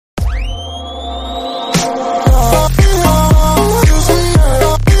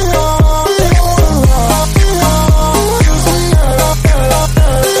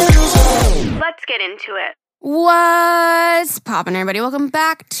What's poppin', everybody? Welcome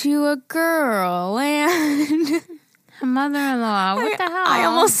back to A Girl and Mother-in-law. What the hell? I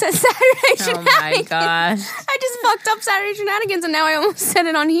almost said Saturday Shenanigans. Oh my gosh. I just fucked up Saturday Shenanigans and now I almost said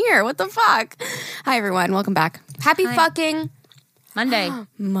it on here. What the fuck? Hi, everyone. Welcome back. Happy fucking Monday.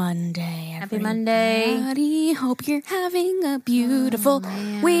 Monday. Happy Monday. Everybody. Hope you're having a beautiful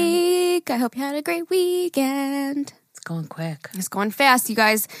week. I hope you had a great weekend. It's going quick. It's going fast, you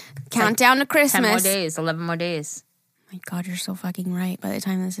guys. Countdown to Christmas. 10 more days. 11 more days. My God, you're so fucking right. By the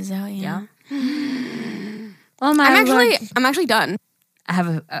time this is out, Yeah. Oh my I'm actually done. I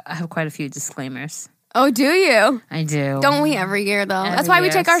have quite a few disclaimers. Oh, do you? I do. Don't we every year though? That's why we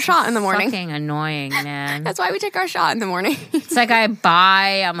take our shot in the morning. Fucking annoying, man. That's why we take our shot in the morning. It's like I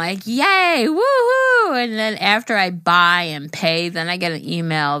buy, I'm like, yay, woohoo! And then after I buy and pay, then I get an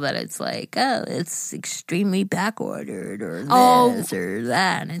email that it's like, oh, it's extremely backordered or this or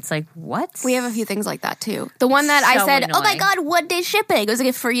that. And it's like, what? We have a few things like that too. The one that I said, oh my God, 1 day shipping. It was a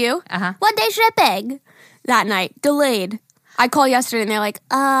gift for you. 1 day shipping. That night. Delayed. I called yesterday and they're like,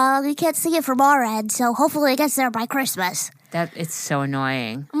 we can't see it from our end, so hopefully it gets there by Christmas. It's so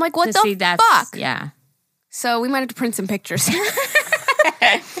annoying. I'm like, what the fuck? Yeah. So we might have to print some pictures.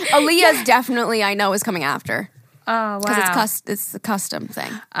 Aaliyah's definitely, I know, is coming after. Oh, wow. Because it's a custom thing.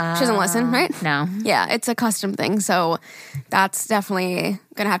 She doesn't listen, right? No. Yeah, it's a custom thing, so that's definitely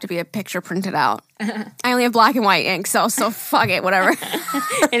going to have to be a picture printed out. I only have black and white ink, so fuck it, whatever.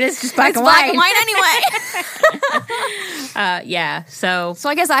 It is just black and black white. and white anyway. Yeah, so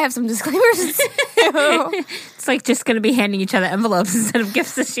I guess I have some disclaimers too. it's like just going to be handing each other envelopes instead of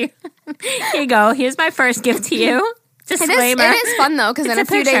gifts this year. Here you go. Here's my first gift to you. Disclaimer. It is fun though, because then a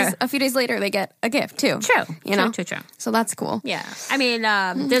a few days later they get a gift too. True. You know? True. So that's cool. Yeah. I mean,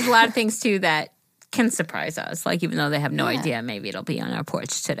 there's a lot of things too that can surprise us. Like even though they have no idea, maybe it'll be on our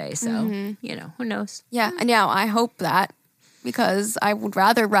porch today. So, who knows? Yeah. And now I hope that, because I would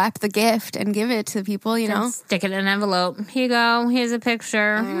rather wrap the gift and give it to people, you know? Stick it in an envelope. Here you go. Here's a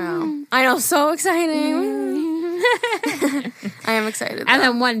picture. I know. So exciting. I am excited. And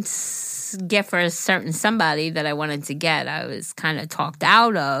then once gift for a certain somebody that I wanted to get, I was kind of talked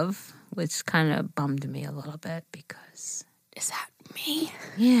out of, which kind of bummed me a little bit because... Is that me?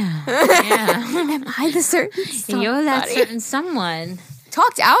 Yeah. Am I the certain somebody? You're that certain someone.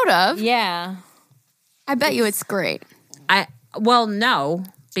 Talked out of? Yeah. I bet you it's great. Well, no,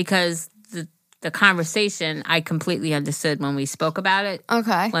 because the conversation I completely understood when we spoke about it.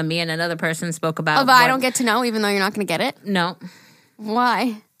 Okay. When me and another person spoke about it. Oh, but I don't get to know even though you're not going to get it? No.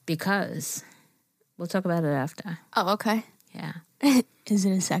 Why? Because we'll talk about it after. Oh, okay. Yeah. Is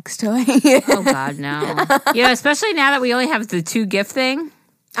it a sex toy? Oh, God, no. Yeah, especially now that we only have the 2 gift thing.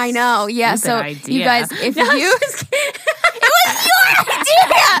 I know, yeah. Stupid So idea. you guys, if you... It was your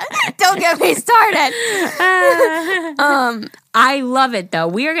idea! Don't get me started. I love it, though.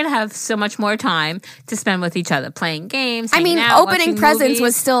 We are going to have so much more time to spend with each other, playing games, I mean, out, opening presents movies.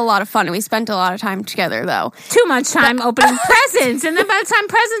 was still a lot of fun, and we spent a lot of time together, though. Too much time opening presents. And then by the time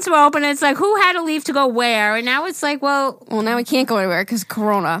presents were open, it's like, who had to leave to go where? And now it's like, well, now we can't go anywhere because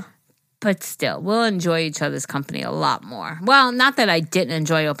Corona. But still, we'll enjoy each other's company a lot more. Well, not that I didn't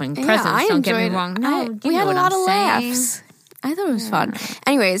enjoy opening presents. I Don't get me enjoyed wrong. it. No, We had a lot of saying. laughs. I thought it was fun.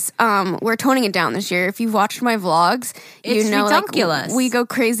 Anyways, we're toning it down this year. If you've watched my vlogs, It's you know, ridiculous. Like, we go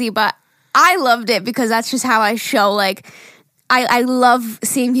crazy, but I loved it because that's just how I show, like, I love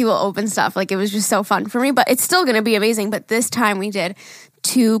seeing people open stuff. Like, it was just so fun for me, but it's still going to be amazing. But this time we did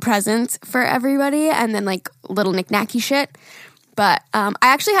 2 presents for everybody and then, like, little knick-knacky shit. But I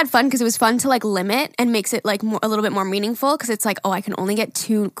actually had fun because it was fun to, like, limit and makes it, like, a little bit more meaningful because it's like, oh, I can only get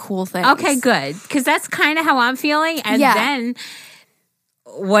 2 cool things. Okay, good. Because that's kind of how I'm feeling. And then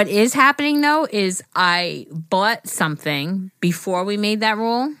what is happening, though, is I bought something before we made that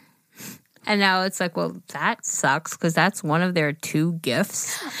rule. And now it's like, well, that sucks because that's one of their 2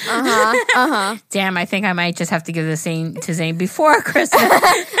 gifts. Damn, I think I might just have to give the same to Zane before Christmas.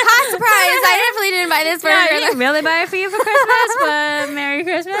 Hot surprise! I definitely didn't buy this for I her. didn't really buy it for you for Christmas, but Merry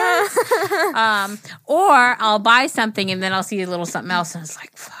Christmas. Or I'll buy something and then I'll see a little something else and it's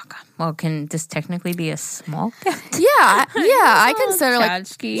like, fuck. Well, can this technically be a small gift? Yeah, I consider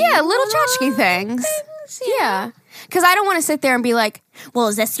tchotchke. little tchotchke things. Yeah. Because I don't want to sit there and be like, well,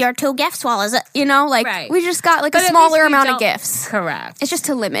 is this your 2 gifts? Well, is it? You know, like, we just got, like, But a at smaller least we amount of don't- gifts. Correct. It's just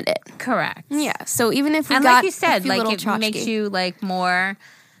to limit it. Correct. Yeah. So even if we And got like you said, a few like little it tchotchke. makes you, like, more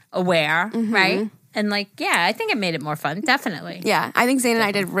aware, right? And, like, yeah, I think it made it more fun. Definitely. Yeah. I think Zane and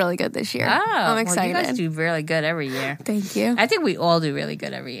I did really good this year. Oh. I'm excited. Well, you guys do really good every year. Thank you. I think we all do really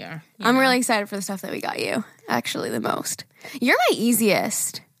good every year. I'm really excited for the stuff that we got you. Actually, the most. You're my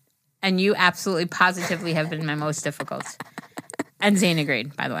easiest. And you absolutely positively have been my most difficult. And Zane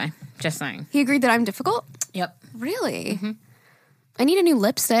agreed, by the way. Just saying. He agreed that I'm difficult? Yep. Really? Mm-hmm. I need a new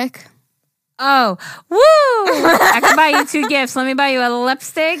lipstick. Oh, woo! I can buy you 2 gifts. Let me buy you a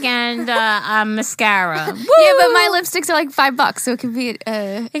lipstick and a mascara. Woo! Yeah, but my lipsticks are like $5, so it could be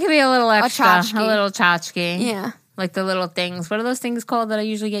it could be a little extra, a little tchotchke. Yeah, like the little things. What are those things called that I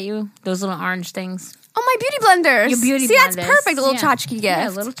usually get you? Those little orange things. Oh, my beauty blenders. Your beauty blenders. See, that's perfect. A little tchotchke gift. Yeah,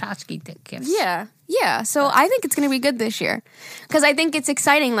 little tchotchke gifts. Yeah. So I think it's gonna be good this year because I think it's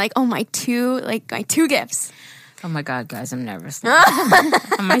exciting. Like, oh, my two gifts. Oh my God, guys, I'm nervous.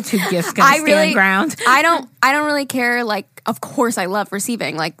 My 2 gifts gonna stand ground. I don't really care. Like, of course, I love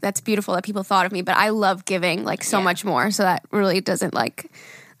receiving. Like, that's beautiful that people thought of me, but I love giving like so much more. So that really doesn't like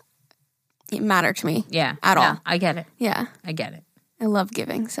matter to me. Yeah, at all. I get it. Yeah, I get it. I love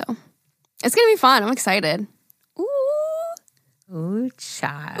giving, so it's gonna be fun. I'm excited. Ooh,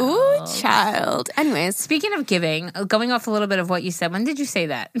 child. Ooh, child. Anyways, speaking of giving, going off a little bit of what you said. When did you say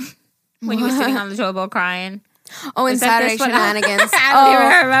that? When you were sitting on the toilet bowl crying? Oh, in Saturday Shenanigans. I don't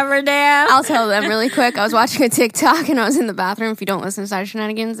even remember, damn. I'll tell them really quick. I was watching a TikTok and I was in the bathroom. If you don't listen to Saturday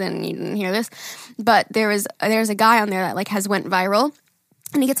Shenanigans and you didn't hear this, but there's a guy on there that like has went viral.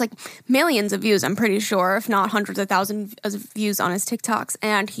 And he gets like millions of views, I'm pretty sure, if not hundreds of thousands of views on his TikToks.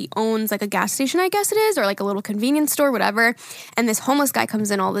 And he owns like a gas station, I guess it is, or like a little convenience store, whatever. And this homeless guy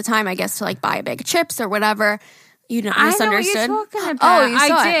comes in all the time, I guess, to like buy a bag of chips or whatever. You know, misunderstood. I know what you're talking about. Oh, you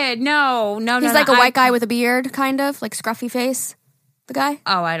saw I did. No. He's like a white guy with a beard, kind of, like scruffy face. The guy?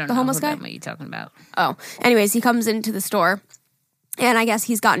 Oh, I don't know. The homeless guy? What are you talking about? Oh. Anyways, he comes into the store. And I guess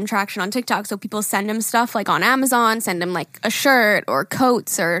he's gotten traction on TikTok. So people send him stuff like on Amazon, send him like a shirt or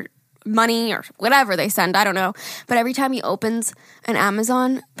coats or money or whatever they send. I don't know. But every time he opens an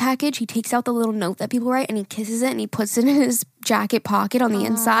Amazon package, he takes out the little note that people write and he kisses it and he puts it in his jacket pocket on the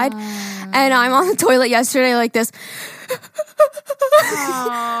inside. And I'm on the toilet yesterday like this,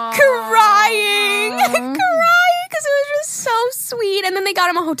 crying because it was just so sweet. And then they got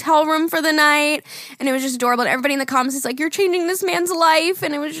him a hotel room for the night and it was just adorable. And everybody in the comments is like, you're changing this man's life.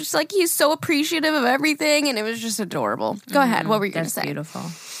 And it was just like, he's so appreciative of everything. And it was just adorable. Go ahead. What were you going to say? That's beautiful.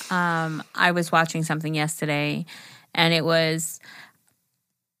 I was watching something yesterday and it was,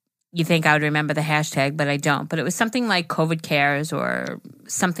 you think I would remember the hashtag, but I don't. But it was something like COVID cares or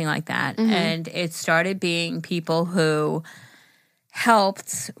something like that. Mm-hmm. And it started being people who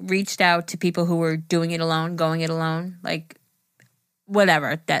reached out to people who were doing it alone, going it alone, like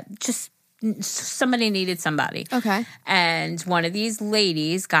whatever, that just somebody needed somebody. Okay. And one of these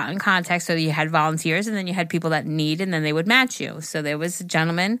ladies got in contact. So you had volunteers and then you had people that need and then they would match you. So there was a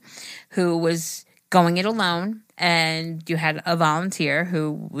gentleman who was going it alone and you had a volunteer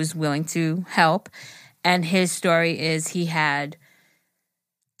who was willing to help. And his story is he had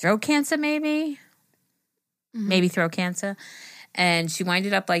throat cancer, maybe throat cancer. And she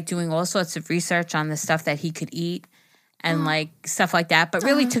winded up like doing all sorts of research on the stuff that he could eat and like stuff like that, but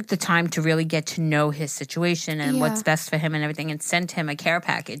really took the time to really get to know his situation and what's best for him and everything, and sent him a care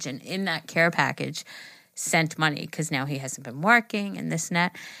package. And in that care package sent money because now he hasn't been working and this and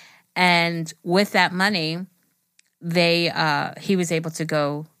that. And with that money, he was able to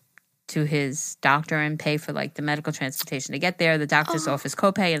go to his doctor and pay for like the medical transportation to get there, the doctor's office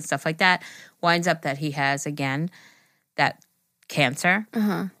copay and stuff like that. Winds up that he has again that cancer.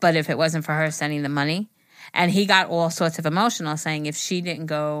 But if it wasn't for her sending the money, and he got all sorts of emotional, saying if she didn't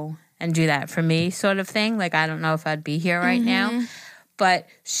go and do that for me, sort of thing, like I don't know if I'd be here right now. But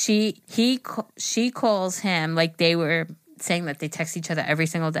she calls him, like they were saying that they text each other every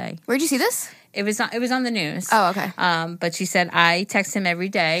single day. Where'd you see this? It was on the news. Oh, okay. But she said, I text him every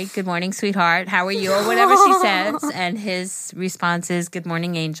day, good morning, sweetheart, how are you, or whatever she says. And his response is, good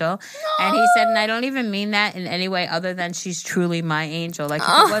morning, angel. No. And he said, and I don't even mean that in any way other than she's truly my angel. Like, if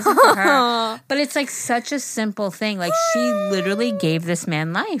it wasn't for her. But it's like such a simple thing. Like, she literally gave this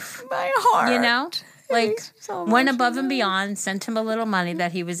man life. My heart. You know? Like, so went above and beyond, sent him a little money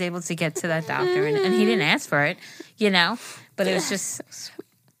that he was able to get to that doctor. And he didn't ask for it, you know? But it was just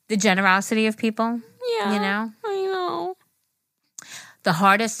the generosity of people, you know? I know. The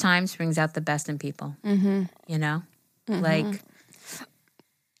hardest times brings out the best in people, you know? Like,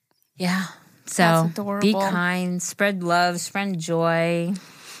 yeah. So be kind, spread love, spread joy,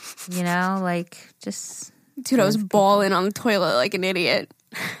 you know? Like, just... Dude, I was bawling on the toilet like an idiot.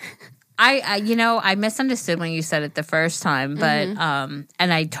 I misunderstood when you said it the first time, but and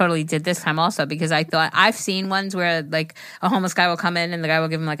I totally did this time also because I thought I've seen ones where like a homeless guy will come in and the guy will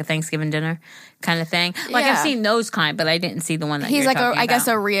give him like a Thanksgiving dinner kind of thing. Like I've seen those kind, but I didn't see the one that he's you're like talking I guess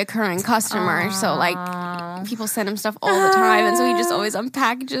a reoccurring customer. So like people send him stuff all the time, and so he just always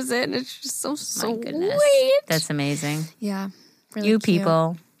unpackages it, and it's just so sweet. That's amazing. Yeah, really you cute.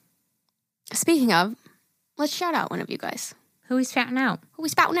 People. Speaking of, let's shout out one of you guys. Who we shouting out? Who we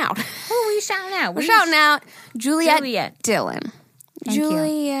spouting out? Who we shouting out? We're shouting out Juliet Dillon. Thank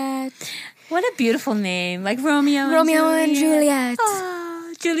Juliet. You. What a beautiful name. Like Romeo and Juliet.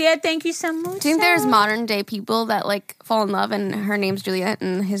 Oh, Juliet, thank you so much. Do you think there's modern day people that like fall in love and her name's Juliet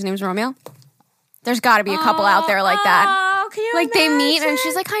and his name's Romeo? There's got to be a couple out there like that. Oh, can you like imagine? They meet and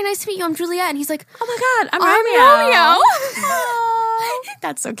she's like, "Hi, nice to meet you. I'm Juliet." And he's like, "Oh my God, I'm Romeo." Oh.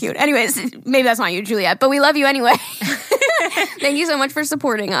 That's so cute. Anyways, maybe that's not you, Juliet, but we love you anyway. Thank you so much for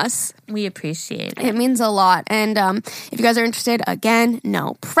supporting us. We appreciate it. It means a lot. And if you guys are interested, again,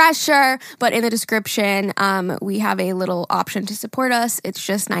 no pressure. But in the description, we have a little option to support us. It's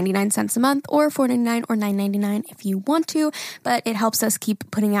just 99 cents a month or $4.99 or $9.99 if you want to. But it helps us keep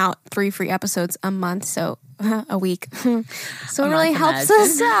putting out 3 free episodes a month. So a week. So it really helps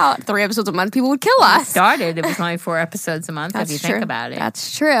us out. 3 episodes a month, people would kill us. It was only 4 episodes a month. If you think about it.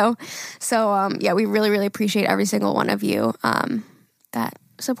 That's true. So yeah, we really, really appreciate every single one of you that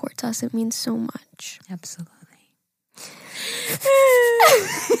supports us. It means so much. Absolutely.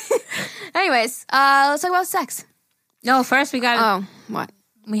 Anyways, let's talk about sex. No, first we got. Oh, what?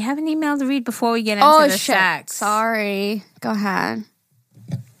 We have an email to read before we get into the sex. Sorry. Go ahead.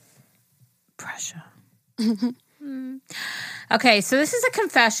 Pressure. Okay, so this is a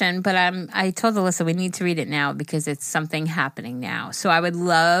confession, but I told Alyssa we need to read it now because it's something happening now. So I would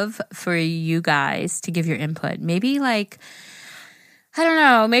love for you guys to give your input. Maybe like, I don't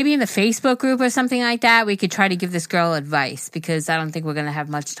know, maybe in the Facebook group or something like that, we could try to give this girl advice because I don't think we're going to have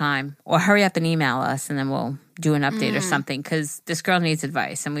much time. Or hurry up and email us and then we'll do an update or something because this girl needs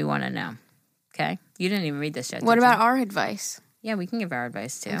advice and we want to know. Okay? You didn't even read this yet. What about our advice? Yeah, we can give our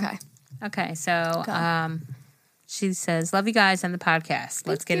advice too. Okay, so she says, "Love you guys and the podcast.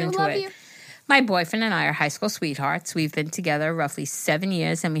 Let's get into it. You. My boyfriend and I are high school sweethearts. We've been together roughly 7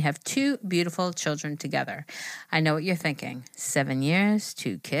 years and we have 2 beautiful children together. I know what you're thinking. 7 years,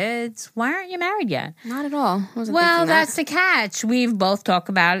 2 kids. Why aren't you married yet? Not at all. Well, that's the catch. We've both talked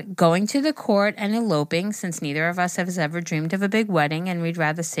about going to the court and eloping since neither of us has ever dreamed of a big wedding and we'd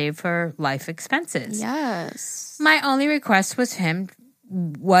rather save for life expenses. Yes. My only request was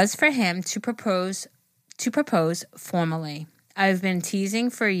for him to propose formally. I've been teasing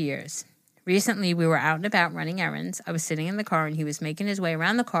for years. Recently, we were out and about running errands. I was sitting in the car and he was making his way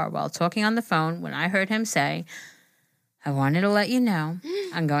around the car while talking on the phone when I heard him say, "I wanted to let you know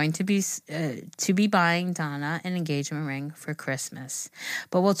I'm going to be buying Donna an engagement ring for Christmas.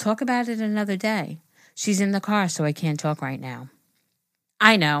 But we'll talk about it another day. She's in the car, so I can't talk right now."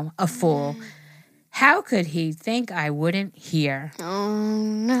 I know, a fool. How could he think I wouldn't hear? Oh,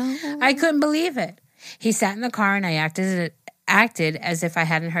 no. I couldn't believe it. He sat in the car and I acted as if I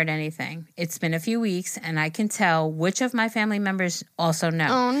hadn't heard anything. It's been a few weeks and I can tell which of my family members also know.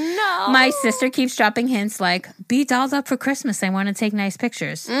 Oh, no. My sister keeps dropping hints like, "Be dolled up for Christmas. I want to take nice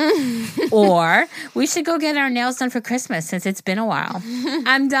pictures." Or, "We should go get our nails done for Christmas since it's been a while."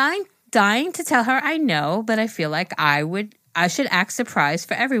 I'm dying to tell her I know, but I feel like I should act surprised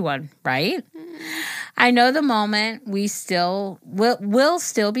for everyone, right? I know the moment will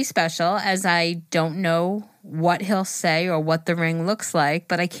still be special as I don't know what he'll say or what the ring looks like,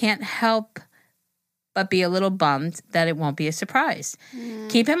 but I can't help but be a little bummed that it won't be a surprise.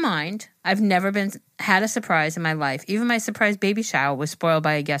 Keep in mind, I've never had a surprise in my life. Even my surprise baby shower was spoiled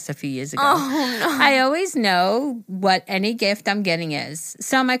by a guest a few years ago. Oh, no. I always know what any gift I'm getting is.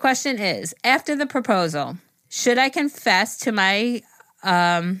 So my question is, after the proposal, should I confess to my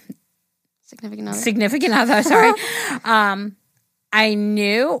significant other, sorry. I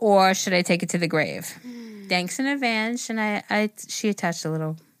knew, or should I take it to the grave? Thanks in advance. And she attached a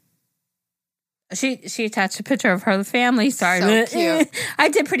little. She attached a picture of her family. Sorry, so cute. I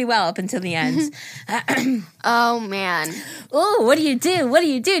did pretty well up until the end. Oh man. Oh, what do you do? Do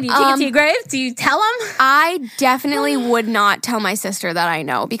you take it to your grave? Do you tell him? I definitely would not tell my sister that I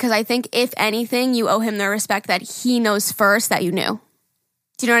know because I think if anything, you owe him the respect that he knows first that you knew.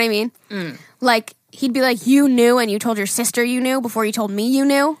 Do you know what I mean? Like, he'd be like, "You knew and you told your sister you knew before you told me you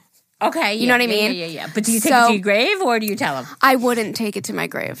knew." Okay. You know what I mean? Yeah. But do you take it to your grave or do you tell him? I wouldn't take it to my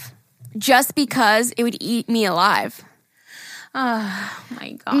grave. Just because it would eat me alive. Oh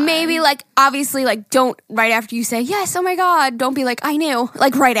my God. Maybe like, obviously, like, don't right after you say, yes, oh my God, don't be like, I knew.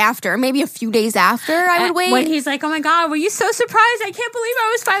 Like right after, maybe a few days after I would wait. When he's like, oh my God, were you so surprised? I can't believe I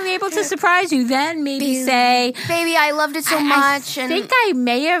was finally able to surprise you. Then maybe say, baby, I loved it so much. I think I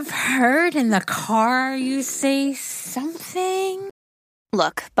may have heard in the car you say something.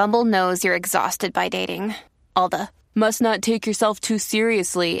 Look, Bumble knows you're exhausted by dating. All the must not take yourself too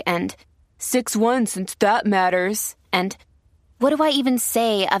seriously and 6'1" since that matters. And what do I even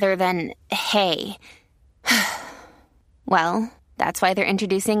say other than hey? Well, that's why they're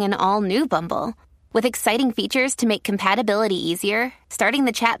introducing an all-new Bumble with exciting features to make compatibility easier, starting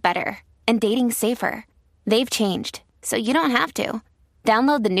the chat better, and dating safer. They've changed, so you don't have to.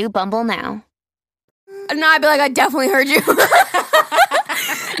 Download the new Bumble now. No, I'd be like, I definitely heard you.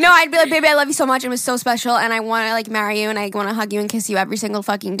 No, I'd be like, baby, I love you so much. It was so special, and I want to like marry you, and I want to hug you and kiss you every single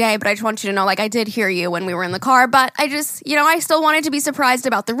fucking day. But I just want you to know, like, I did hear you when we were in the car. But I just, I still wanted to be surprised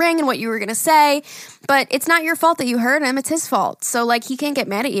about the ring and what you were gonna say. But it's not your fault that you heard him; it's his fault. So like, he can't get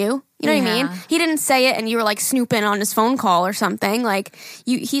mad at you. You know what I mean? He didn't say it, and you were like snooping on his phone call or something. Like,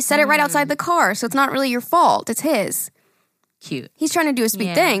 he said it right outside the car, so it's not really your fault. It's his. Cute. He's trying to do a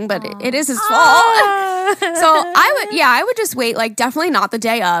sweet thing, but it is his fault. So I would just wait, like, definitely not the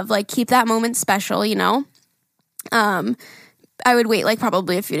day of, like, keep that moment special, I would wait, like,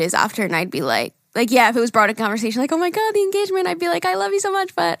 probably a few days after, and I'd be like, yeah, if it was brought in conversation, like, oh my God, the engagement, I'd be like, I love you so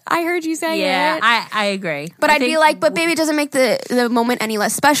much, but I heard you say it. Yeah, I agree. But I'd be like, but baby, it doesn't make the moment any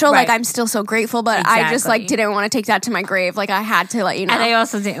less special. Right. Like, I'm still so grateful, but I just, like, didn't want to take that to my grave. Like, I had to let you know. And I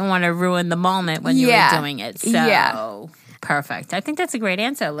also didn't want to ruin the moment when you were doing it. So, perfect. I think that's a great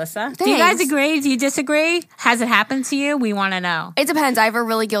answer, Alyssa. Thanks. Do you guys agree? Do you disagree? Has it happened to you? We want to know. It depends. I have a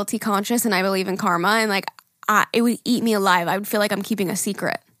really guilty conscience, and I believe in karma, and, like, it would eat me alive. I would feel like I'm keeping a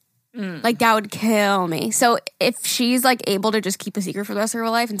secret. Like, that would kill me. So if she's, like, able to just keep a secret for the rest of her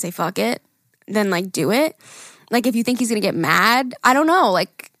life and say, fuck it, then, like, do it. Like, if you think he's going to get mad, I don't know.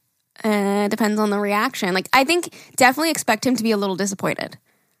 Like, depends on the reaction. Like, I think definitely expect him to be a little disappointed.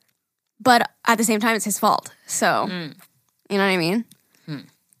 But at the same time, it's his fault. So, you know what I mean?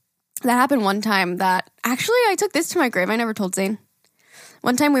 That happened one time that, actually, I took this to my grave. I never told Zane.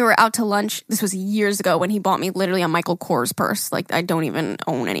 One time we were out to lunch. This was years ago when he bought me literally a Michael Kors purse. Like, I don't even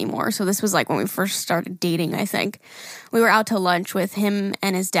own anymore. So this was like when we first started dating, I think. We were out to lunch with him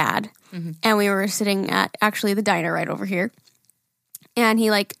and his dad. And we were sitting at actually the diner right over here. And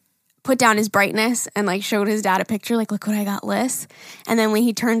he like put down his brightness and like showed his dad a picture. Like, look what I got, Liz. And then when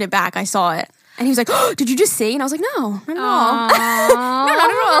he turned it back, I saw it. And he was like, oh, did you just see? And I was like, no, not at all. No,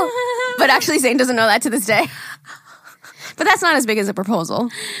 not at all. But actually, Zane doesn't know that to this day. But that's not as big as a proposal.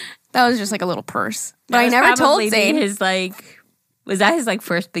 That was just like a little purse. But I never told Zane. Was that his like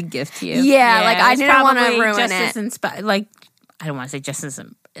first big gift to you? Yeah, like I didn't want to ruin just it. Like, I don't want to say just as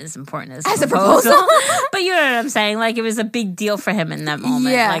important as a proposal. But you know what I'm saying? Like, it was a big deal for him in that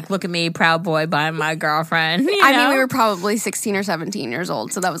moment. Yeah. Like, look at me, proud boy, buying my girlfriend. I mean, we were probably 16 or 17 years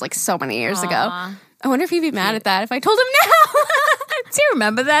old, so that was like so many years ago. I wonder if he'd be mad at that if I told him now. Do you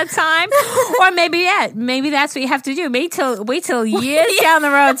remember that time? Or maybe that's what you have to do. Wait till years down the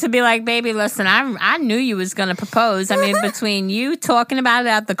road to be like, baby, listen, I knew you was going to propose. I mean, between you talking about it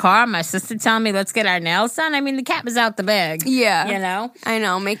at the car, my sister telling me, let's get our nails done. I mean, the cat was out the bag. Yeah. You know? I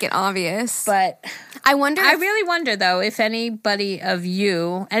know, make it obvious. But I really wonder, though, if anybody of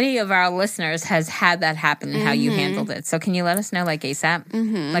you, any of our listeners has had that happen and how you handled it. So can you let us know, like,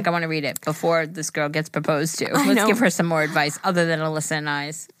 ASAP? Like, I want to read it before this girl gets proposed to. Let's give her some more advice other than Alyssa and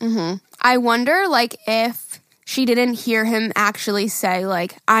I's. I wonder, like, if she didn't hear him actually say,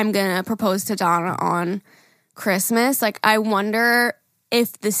 like, I'm going to propose to Donna on Christmas. Like, I wonder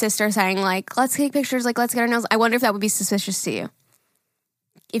if the sister saying, like, let's take pictures, like, let's get our nails. I wonder if that would be suspicious to you.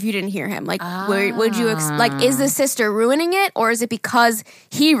 If you didn't hear him. Like, where would you, like, is the sister ruining it? Or is it because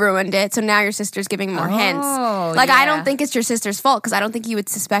he ruined it, so now your sister's giving more hints? Like, I don't think it's your sister's fault, because I don't think you would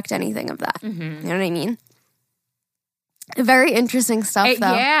suspect anything of that. You know what I mean? Very interesting stuff,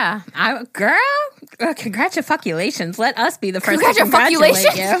 though. Yeah. Girl, congratulations. Let us be the first to congratulate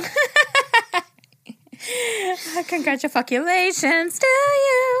you. Congratulations to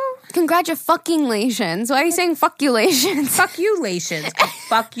you. Congratulations. Why are you saying fuckulations? Fuckulations.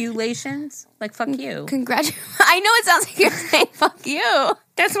 Fuckulations? Like, fuck you. I know it sounds like you're saying fuck you.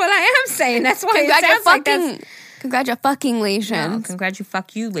 That's what I am saying. That's why it sounds like that's... Congratulations. No,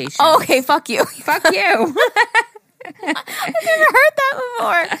 congratulations. Oh, okay, fuck you. Fuck you. I've never heard that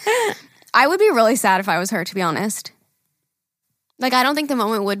before. I would be really sad if I was her, to be honest. Like, I don't think the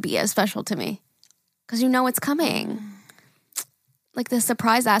moment would be as special to me. Because you know it's coming. like the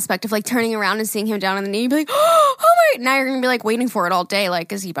surprise aspect of like turning around and seeing him down on the knee. You'd be like, oh my! Now you're gonna be like waiting for it all day.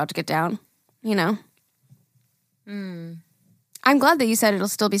 Like, is he about to get down? You know. I'm glad that you said it'll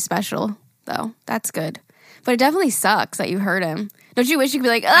still be special, though. That's good. But it definitely sucks that you hurt him. Don't you wish you could be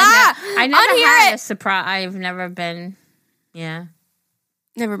like, I never had a surprise. I've never been,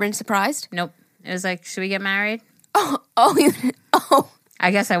 Never been surprised? Nope. It was like, should we get married? Oh.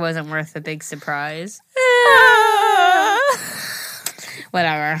 I guess I wasn't worth the big surprise.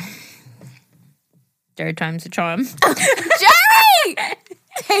 Whatever. Third time's a charm. Jerry!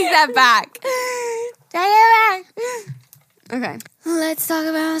 Take that back. Take it back. Okay. Let's talk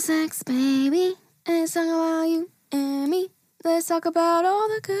about sex, baby. Let's talk about you and me. Let's talk about all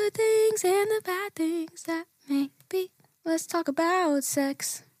the good things and the bad things that may be. Let's talk about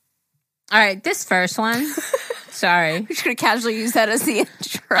sex. All right, this first one. Sorry. We're just going to casually use that as the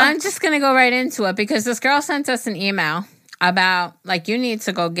intro. I'm just going to go right into it because this girl sent us an email about, like, you need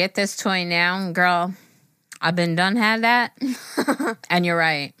to go get this toy now. Girl, I've been done had that. And you're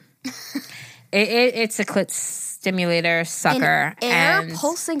right. It's a clit stimulator sucker. An air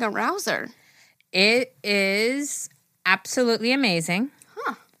pulsing arouser. It is absolutely amazing.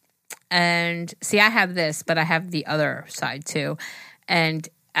 Huh. And see, I have this, but I have the other side too. And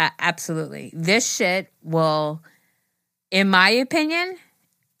absolutely. This shit will, in my opinion,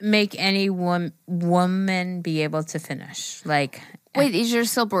 make any woman be able to finish. Like, wait, is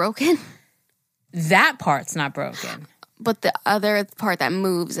yours still broken? That part's not broken. But the other part that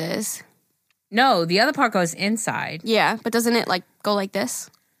moves is? No, the other part goes inside. Yeah, but doesn't it like go like this?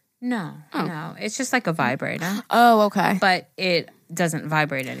 No. It's just like a vibrator. Oh, okay. But it doesn't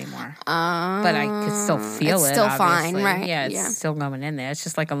vibrate anymore. But I could still feel it's it. Still obviously. fine, right? Yeah, it's still going in there. It's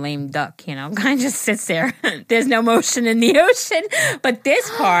just like a lame duck, you know, kind of just sits there. There's no motion in the ocean. But this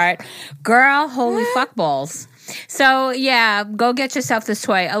part, girl, holy fuck balls. So yeah, go get yourself this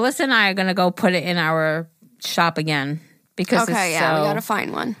toy. Alyssa and I are gonna go put it in our shop again because we gotta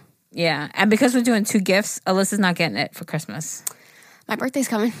find one. Yeah, and because we're doing 2 gifts, Alyssa's not getting it for Christmas. My birthday's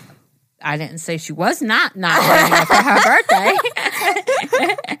coming. I didn't say she was not getting it for her birthday.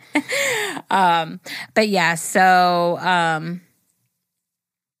 But yeah, so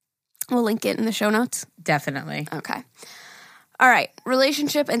we'll link it in the show notes. Definitely. Okay. All right.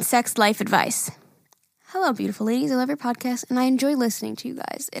 Relationship and sex life advice. Hello, beautiful ladies. I love your podcast, and I enjoy listening to you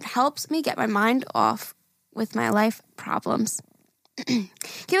guys. It helps me get my mind off with my life problems. Keep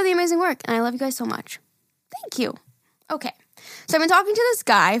up the amazing work, and I love you guys so much. Thank you. Okay. So I've been talking to this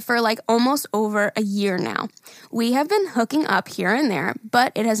guy for like almost over a year now. We have been hooking up here and there,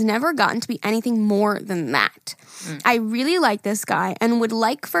 but it has never gotten to be anything more than that. I really like this guy and would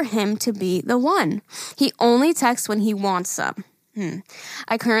like for him to be the one. He only texts when he wants some.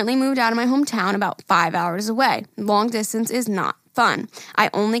 I currently moved out of my hometown about 5 hours away. Long distance is not fun.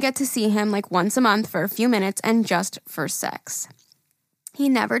 I only get to see him like once a month for a few minutes and just for sex. He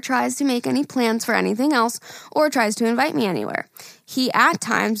never tries to make any plans for anything else or tries to invite me anywhere. He at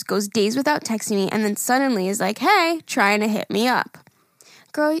times goes days without texting me and then suddenly is like, hey, trying to hit me up.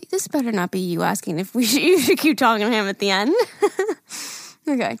 Girl, this better not be you asking if you should keep talking to him at the end.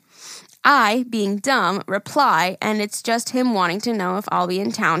 Okay. I, being dumb, reply, and it's just him wanting to know if I'll be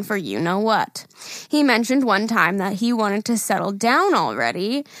in town for you-know-what. He mentioned one time that he wanted to settle down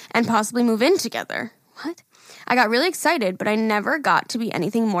already and possibly move in together. What? I got really excited, but I never got to be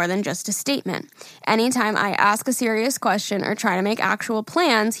anything more than just a statement. Anytime I ask a serious question or try to make actual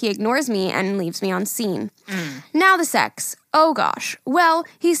plans, he ignores me and leaves me on scene. Now the sex. Oh gosh. Well,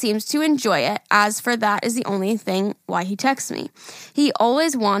 he seems to enjoy it. As for that is the only thing why he texts me. He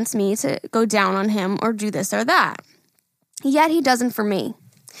always wants me to go down on him or do this or that. Yet he doesn't for me.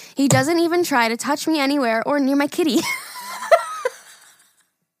 He doesn't even try to touch me anywhere or near my kitty.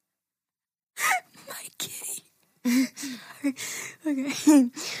 Okay.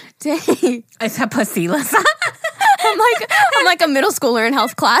 Dang. It's a pussy, Lisa. I'm like a middle schooler in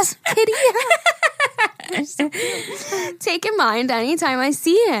health class. Kitty. Take in mind, anytime I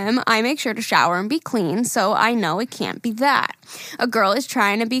see him, I make sure to shower and be clean, so I know it can't be that. A girl is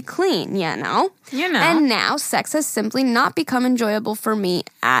trying to be clean, you know? And now sex has simply not become enjoyable for me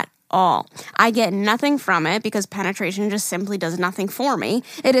at all. I get nothing from it because penetration just simply does nothing for me.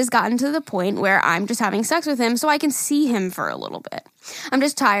 It has gotten to the point where I'm just having sex with him so I can see him for a little bit. I'm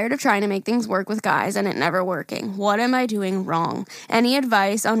just tired of trying to make things work with guys and it never working. What am I doing wrong? Any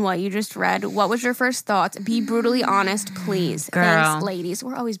advice on what you just read? What was your first thoughts? Be brutally honest, please. Girl. Thanks, ladies.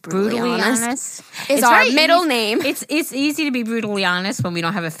 We're always brutally honest. It's Is our middle name. It's easy to be brutally honest when we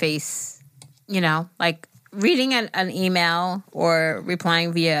don't have a face, you know, like reading an email or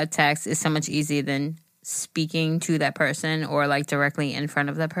replying via a text is so much easier than speaking to that person or like directly in front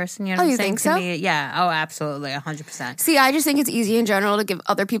of that person. You know what I'm saying? Think so? Me, yeah. Oh, absolutely. 100%. See, I just think it's easy in general to give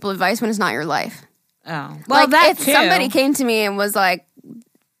other people advice when it's not your life. Oh, well, like, if somebody came to me and was like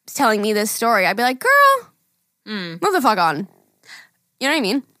telling me this story, I'd be like, girl, move the fuck on. You know what I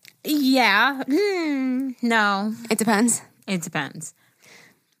mean? Yeah. No. It depends. It depends.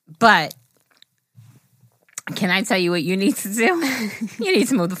 But can I tell you what you need to do? You need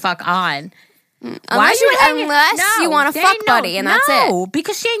to move the fuck on. Unless you want a fuck buddy, and that's it. No,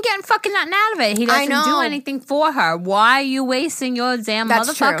 because she ain't getting fucking nothing out of it. He doesn't do anything for her. Why are you wasting your damn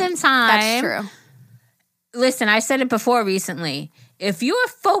motherfucking time? That's true. Listen, I said it before recently. If you are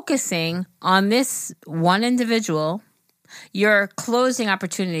focusing on this one individual, you're closing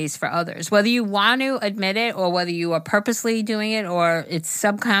opportunities for others. Whether you want to admit it or whether you are purposely doing it or it's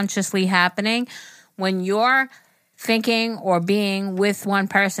subconsciously happening, when you're thinking or being with one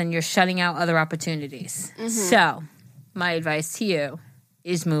person, you're shutting out other opportunities. Mm-hmm. So, my advice to you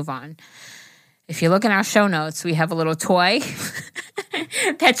is move on. If you look in our show notes, we have a little toy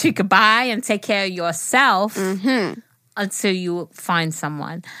that you could buy and take care of yourself until you find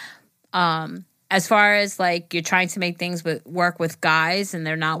someone. As far as like you're trying to make things work with guys and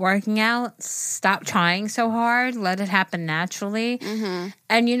they're not working out, stop trying so hard. Let it happen naturally. Mm-hmm.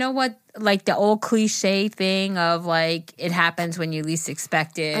 And you know what? Like the old cliche thing of like it happens when you least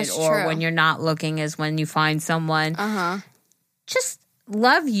expect it. That's or true. When you're not looking is when you find someone. Just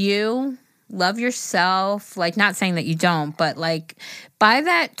love you. Love yourself. Like, not saying that you don't, but like buy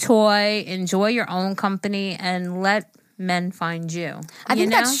that toy, enjoy your own company, and let men find you. I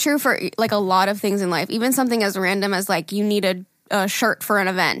think that's true for like a lot of things in life. Even something as random as like you need a shirt for an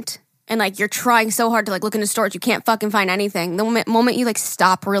event. And like you're trying so hard to like look into stores, you can't fucking find anything. The moment you like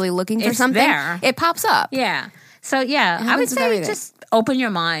stop really looking for something, it pops up. Yeah. So yeah, I would say just open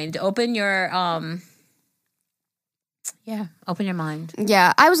your mind, open your open your mind.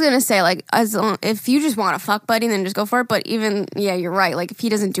 Yeah, I was gonna say like if you just want a fuck buddy, then just go for it. But even you're right. Like if he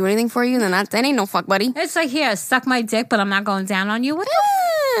doesn't do anything for you, then that ain't no fuck buddy. It's like here, suck my dick, but I'm not going down on you. What the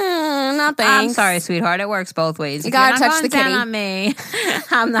not thanks. I'm sorry, sweetheart. It works both ways. You gotta touch the kitty. Down on me,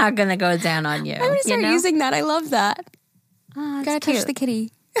 I'm not gonna go down on you. I'm gonna start using that. I love that. Oh, gotta touch the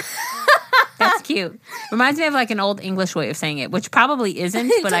kitty. That's cute. Reminds me of like an old English way of saying it, which probably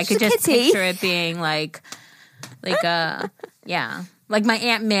isn't, but I could just picture it being like like my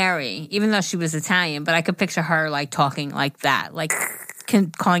Aunt Mary, even though she was Italian, but I could picture her like talking like that, like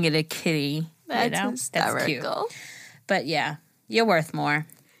calling it a kitty. That's hysterical. That's cute. But yeah, you're worth more.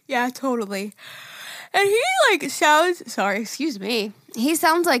 Yeah, totally. And he like sounds, excuse me. He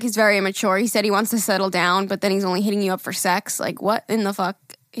sounds like he's very immature. He said he wants to settle down, but then he's only hitting you up for sex. Like what in the fuck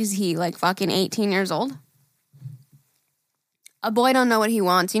is he, like fucking 18 years old? A boy don't know what he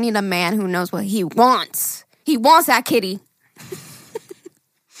wants. You need a man who knows what he wants. He wants that kitty.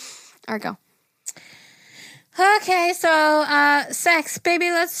 All right, go. Okay, so sex,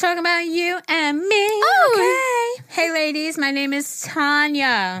 baby, let's talk about you and me. Oh. Okay. Hey, ladies, my name is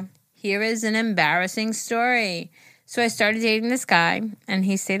Tanya. Here is an embarrassing story. So I started dating this guy, and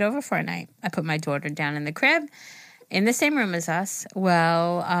he stayed over for a night. I put my daughter down in the crib in the same room as us.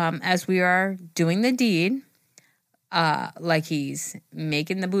 Well, as we are doing the deed, like he's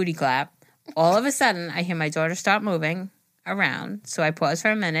making the booty clap, all of a sudden, I hear my daughter start moving around, so I paused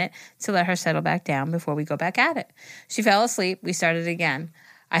for a minute to let her settle back down before we go back at it. She fell asleep. We started again.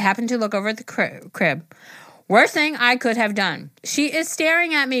 I happened to look over at the crib. Worst thing I could have done. She is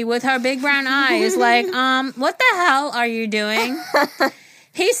staring at me with her big brown eyes like, what the hell are you doing?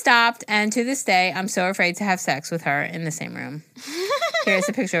 He stopped, and to this day, I'm so afraid to have sex with her in the same room. Here's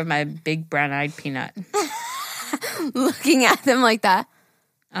a picture of my big brown-eyed peanut. Looking at them like that.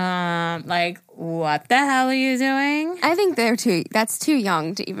 Like, what the hell are you doing? I think that's too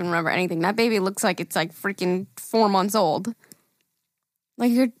young to even remember anything. That baby looks like it's like freaking 4 months old.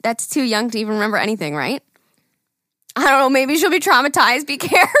 Like, that's too young to even remember anything, right? I don't know, maybe she'll be traumatized. Be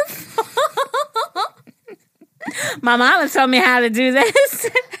careful. My mama told me how to do this.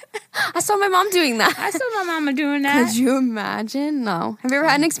 I saw my mom doing that. I saw my mama doing that. Could you imagine? No. Have you ever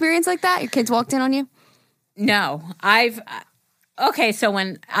had an experience like that? Your kids walked in on you? No. Okay, so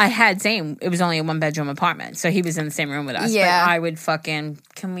when I had Zane, it was only a 1-bedroom apartment, so he was in the same room with us. Yeah. But I would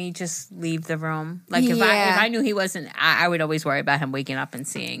can we just leave the room? Like, if I knew he wasn't, I would always worry about him waking up and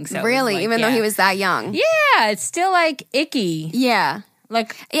seeing. So really? like, even though he was that young? Yeah, it's still, like, icky. Yeah.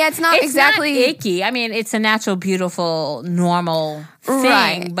 Like, yeah, it's not exactly not icky. I mean, it's a natural, beautiful, normal thing,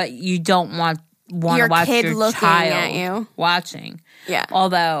 right. But you don't want to watch kid your looking child at you. Watching. Yeah.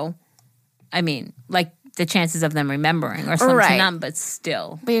 Although, I mean, like, the chances of them remembering or something to none, but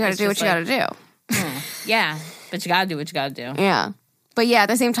still. But you got to do what you got to do. Yeah, but you gotta do what you gotta do. Yeah. But yeah, at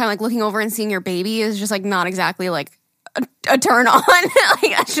the same time, like looking over and seeing your baby is just like not exactly like a turn on.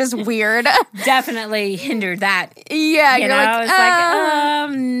 Like that's just weird. Definitely hindered that. Yeah, You you're know, like, it's like,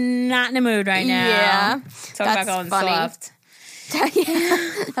 I'm not in the mood right now. Yeah. Talk about going soft.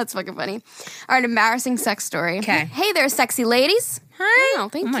 Yeah, that's fucking funny. All right, embarrassing sex story. Okay. Hey there, sexy ladies. Hi. Oh,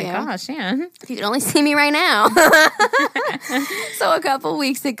 thank you. Oh my gosh, yeah. If you could only see me right now. So a couple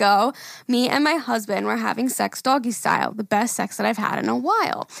weeks ago, me and my husband were having sex doggy style, the best sex that I've had in a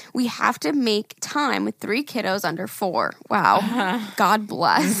while. We have to make time with 3 kiddos under 4. Wow. God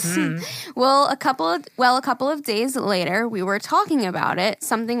bless. Mm-hmm. Well, a couple of days later, we were talking about it,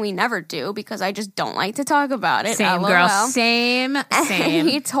 something we never do because I just don't like to talk about it. Same, LOL. girl. Same. And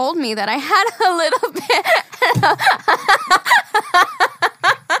he told me that I had a little bit.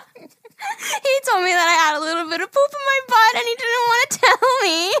 He told me that I had a little bit of poop in my butt and he didn't want to tell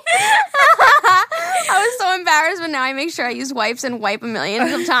me. I was so embarrassed, but now I make sure I use wipes and wipe a million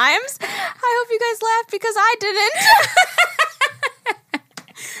of times. I hope you guys laughed because I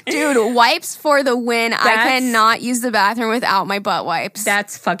didn't. Dude, wipes for the win. I cannot use the bathroom without my butt wipes.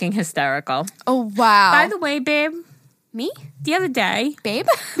 That's fucking hysterical. Oh, wow. By the way, babe. Me? The other day. Babe?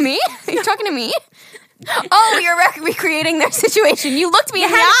 Me? Are you talking to me? Oh, you're recreating their situation. You looked me in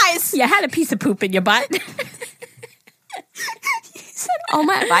the eyes. You had a piece of poop in your butt. He said, oh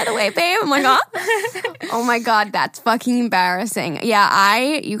my, by the way, babe. I'm like, huh? Oh my God, that's fucking embarrassing. Yeah,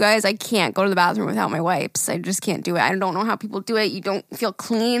 you guys, I can't go to the bathroom without my wipes. I just can't do it. I don't know how people do it. You don't feel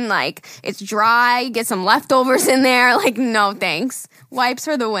clean. Like, it's dry. Get some leftovers in there. Like, no, thanks. Wipes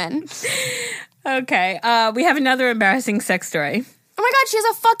for the win. Okay. We have another embarrassing sex story. Oh my God, she has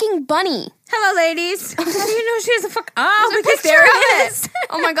a fucking bunny. Hello, ladies. How do you know she has a fuck? Oh, There's a because picture there of it is.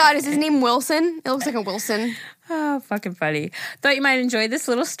 Oh my God, is his name Wilson? It looks like a Wilson. Oh, fucking funny. Thought you might enjoy this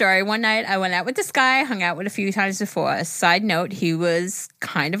little story. One night, I went out with this guy, hung out with a few times before. Side note, he was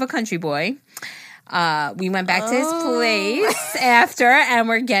kind of a country boy. We went back to his place after, and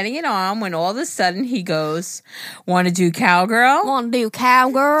we're getting it on when all of a sudden he goes, "Want to do cowgirl?" Want to do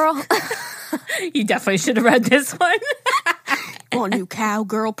cowgirl? You definitely should have read this one. Want to do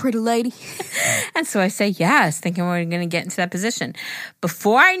cowgirl, pretty lady? And so I say yes, thinking we're going to get into that position.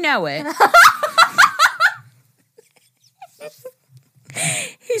 Before I know it,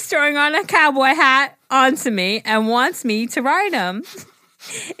 he's throwing on a cowboy hat onto me and wants me to ride him.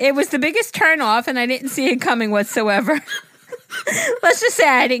 It was the biggest turnoff, and I didn't see it coming whatsoever. Let's just say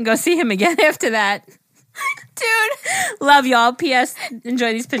I didn't go see him again after that. Dude. Love y'all. P.S.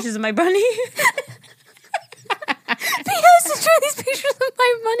 Enjoy these pictures of my bunny. P.S. Enjoy these pictures of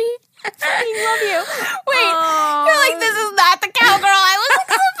my bunny. I fucking love you. Wait, you're like, this is not the cowgirl I was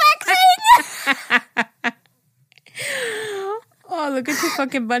expecting. Oh, look at your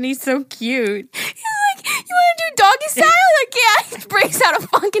fucking bunny. So cute. He's like, you want to do doggy style? Like, yeah. He breaks out a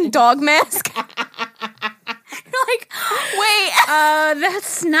fucking dog mask. You're like, wait.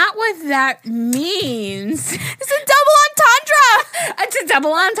 That's not what that means. It's a double entendre. It's a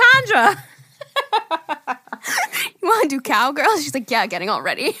double entendre. You want to do cowgirl? She's like, yeah, getting all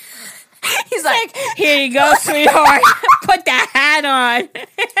ready. He's like, here you go, sweetheart. Put that hat on. Here's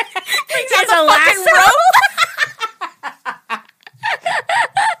a fucking lasso. rope.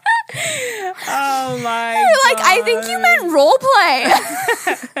 Oh my You're like, God. I think you meant role play.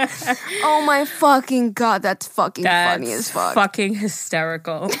 Oh my fucking God, that's fucking funny as fuck. Fucking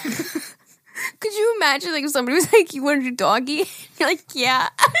hysterical. Could you imagine, like, if somebody was like, you want to do doggy? You're like, yeah.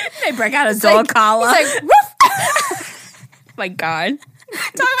 They break out a dog collar. He's like, woof. My God.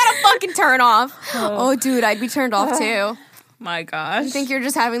 Talk about a fucking turn off. Oh, dude, I'd be turned off too. My gosh. You think you're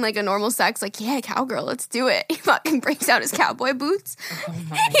just having like a normal sex, like, yeah, cowgirl, let's do it. He fucking breaks out his cowboy boots. Oh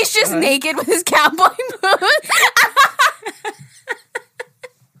my He's just God. naked with his cowboy boots.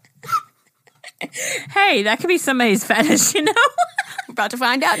 Hey, that could be somebody's fetish, you know? We're about to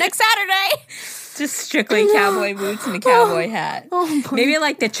find out next Saturday. Just strictly cowboy boots and a cowboy hat. Oh, Maybe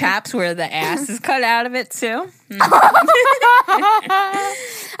like the chaps where the ass is cut out of it too. I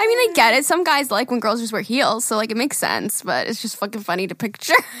mean, I get it. Some guys like when girls just wear heels, so like it makes sense, but it's just fucking funny to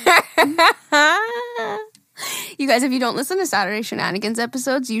picture. You guys, if you don't listen to Saturday Shenanigans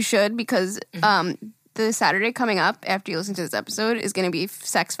episodes, you should, because the Saturday coming up after you listen to this episode is going to be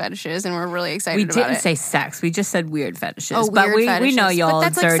sex fetishes, and we're really excited We about didn't it. say sex. We just said weird fetishes. Oh, but weird we fetishes. know y'all But are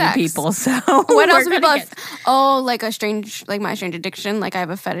that's like dirty sex. people, so What else we're do people gonna have? Oh, like a strange, like my strange addiction. Like I have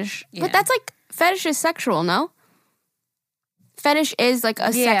a fetish, Yeah. but that's like fetish is sexual, no? Fetish is like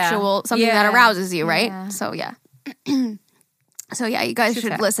a sexual something that Yeah. arouses you, right? Yeah. So yeah. So yeah, you guys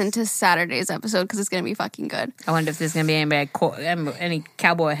should listen to Saturday's episode because it's gonna be fucking good. I wonder if there's gonna be any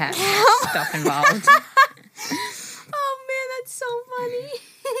cowboy hat stuff involved.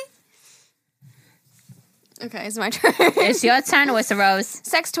 Okay, it's my turn. It's your turn, Wissa Rose.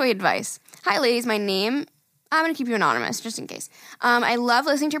 Sex toy advice. Hi, ladies. My name... I'm going to keep you anonymous, just in case. I love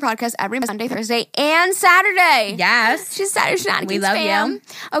listening to your podcast every Sunday, Thursday, and Saturday. Yes. She's Saturday Shenanigans. We love fam. you.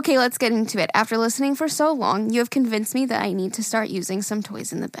 Okay, let's get into it. After listening for so long, you have convinced me that I need to start using some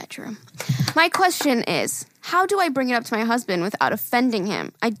toys in the bedroom. My question is, how do I bring it up to my husband without offending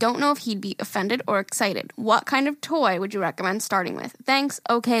him? I don't know if he'd be offended or excited. What kind of toy would you recommend starting with? Thanks.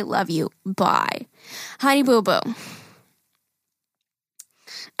 Okay, love you. Bye. Honey Boo Boo.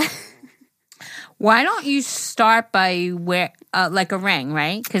 Why don't you start by like a ring,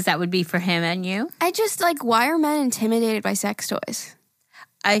 right? Because that would be for him and you. I just why are men intimidated by sex toys?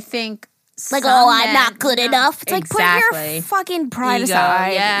 I think I'm not good enough. It's exactly. like, put your fucking pride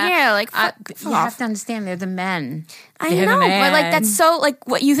aside. Yeah, You have to understand, they're the men. I know, but that's so,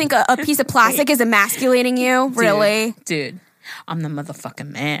 what you think a piece of plastic is emasculating you? Really? Dude, I'm the motherfucking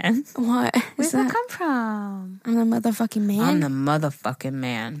man. What? Where's that come from? I'm the motherfucking man? I'm the motherfucking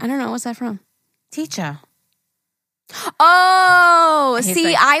man. I don't know. What's that from? Teacher. Oh,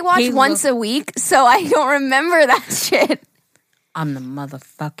 see, I watch once a week, so I don't remember that shit. I'm the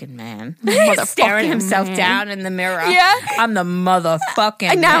motherfucking man. Motherfucking staring himself man. down in the mirror. Yeah. I'm the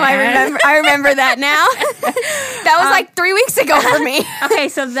motherfucking Now man. I remember that now. That was 3 weeks ago for me. Okay,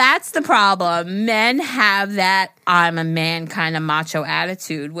 so that's the problem. Men have that I'm a man kind of macho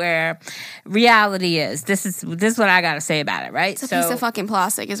attitude where reality is, this is what I got to say about it, right? It's a piece of fucking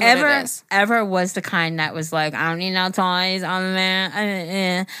plastic is what it is. Ever was the kind that was like, I don't need no toys, I'm a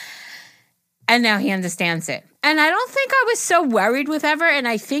man. And now he understands it. And I don't think I was so worried with Ever, and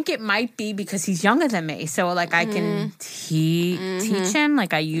I think it might be because he's younger than me. So, I can teach him.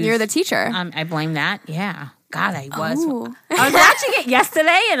 You're the teacher. I blame that. Yeah. God, I was. Ooh. I was watching it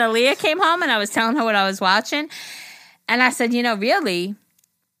yesterday, and Aaliyah came home, and I was telling her what I was watching. And I said, really,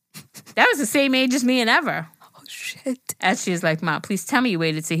 that was the same age as me and Ever. Oh, shit. And she's like, Ma, please tell me you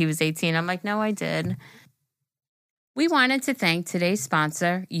waited till he was 18. I'm like, no, I did. We wanted to thank today's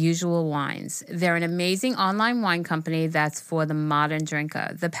sponsor, Usual Wines. They're an amazing online wine company that's for the modern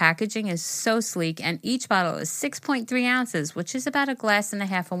drinker. The packaging is so sleek, and each bottle is 6.3 ounces, which is about a glass and a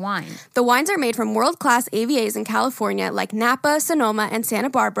half of wine. The wines are made from world-class AVAs in California like Napa, Sonoma, and Santa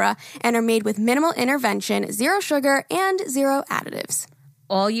Barbara, and are made with minimal intervention, 0 sugar, and 0 additives.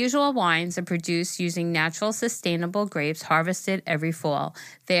 All Usual Wines are produced using natural, sustainable grapes harvested every fall.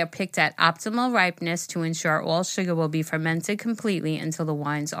 They are picked at optimal ripeness to ensure all sugar will be fermented completely until the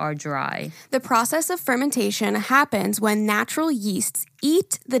wines are dry. The process of fermentation happens when natural yeasts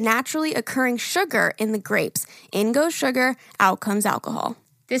eat the naturally occurring sugar in the grapes. In goes sugar, out comes alcohol.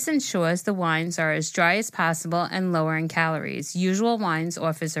 This ensures the wines are as dry as possible and lower in calories. Usual Wines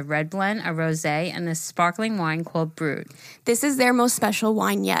offers a red blend, a rosé, and a sparkling wine called Brut. This is their most special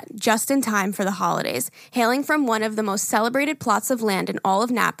wine yet, just in time for the holidays. Hailing from one of the most celebrated plots of land in all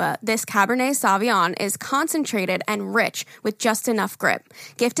of Napa, this Cabernet Sauvignon is concentrated and rich with just enough grip.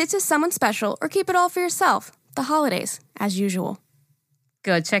 Gift it to someone special or keep it all for yourself. The holidays, as usual.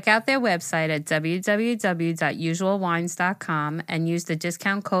 Go check out their website at www.usualwines.com and use the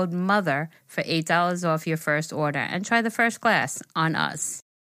discount code MOTHER for $8 off your first order and try the first glass on us.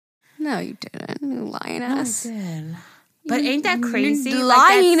 No, you didn't. You lying ass. I did. But ain't that crazy?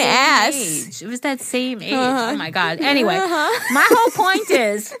 Lying that ass. Age. It was that same age. Oh my God. Anyway, my whole point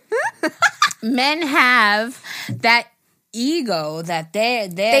is men have that ego that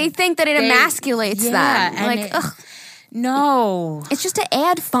they think that it emasculates them. Ugh. No. It's just to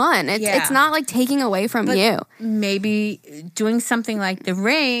add fun. It's not like taking away from you. Maybe doing something like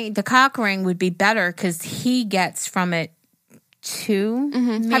the cock ring would be better because he gets from it too.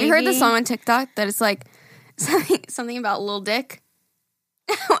 Mm-hmm. Have you heard the song on TikTok that it's like something about Lil Dick?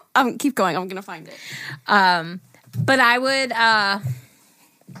 Keep going. I'm going to find it. But I would...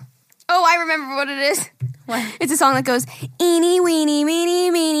 Oh, I remember what it is. What? It's a song that goes, eeny, weeny, meeny,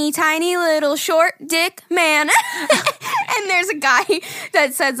 meeny, tiny little short dick man. And there's a guy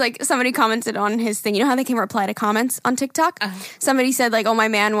that says, somebody commented on his thing. You know how they can reply to comments on TikTok? Somebody said, oh, my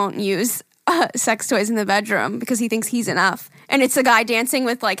man won't use sex toys in the bedroom because he thinks he's enough. And it's a guy dancing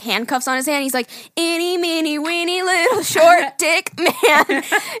with, handcuffs on his hand. He's like, eeny, meeny, weeny, little short dick man.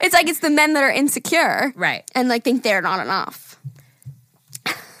 It's the men that are insecure. Right. And, think they're not enough.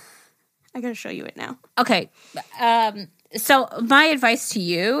 I gotta show you it now. Okay. So my advice to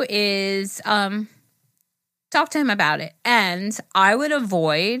you is talk to him about it. And I would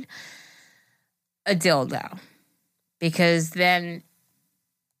avoid a dildo. Because then,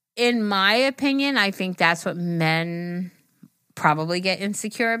 in my opinion, I think that's what men probably get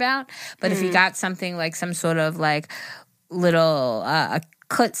insecure about. But if you got something like some sort of little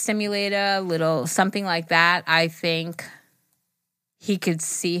clit stimulator, little something like that, I think he could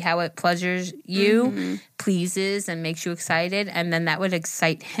see how it pleasures you, pleases, and makes you excited, and then that would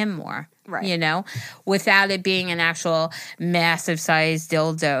excite him more. Right. You know, without it being an actual massive size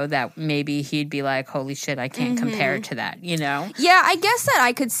dildo that maybe he'd be like, holy shit, I can't compare it to that, you know? Yeah, I guess that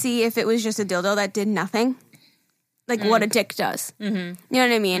I could see if it was just a dildo that did nothing. Like what a dick does. You know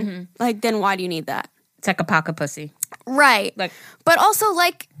what I mean? Like, then why do you need that? It's like a pocket pussy. Right. Like, but also,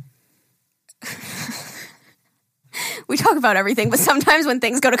 like, we talk about everything, but sometimes when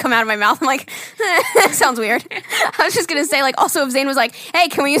things go to come out of my mouth, I'm like, that sounds weird. I was just going to say, like, also if Zane was like, hey,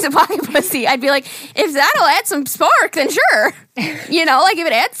 can we use a pocket pussy? I'd be like, if that'll add some spark, then sure. You know, like, if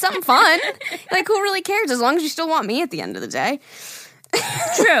it adds something fun, like, who really cares? As long as you still want me at the end of the day.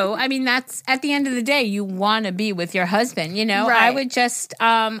 True. I mean, that's at the end of the day, you want to be with your husband, you know? Right. I would just,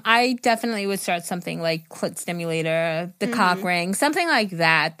 I definitely would start something like clit stimulator, the cock ring, something like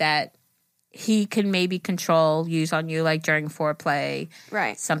that he can maybe control, use on you, like during foreplay.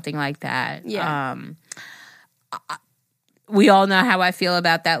 Right. Something like that. Yeah. We all know how I feel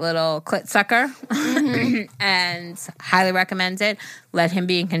about that little clit sucker and highly recommend it. Let him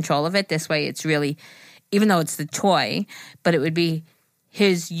be in control of it. This way it's really, even though it's the toy, but it would be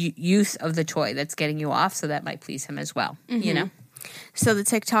his use of the toy that's getting you off, so that might please him as well, you know? So the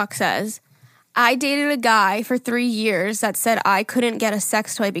TikTok says, I dated a guy for 3 years that said I couldn't get a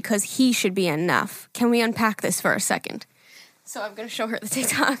sex toy because he should be enough. Can we unpack this for a second? So I'm going to show her the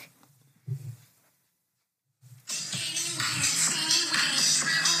TikTok.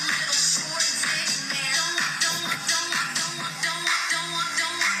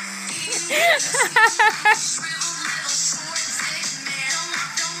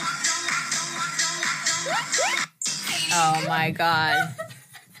 Oh my God.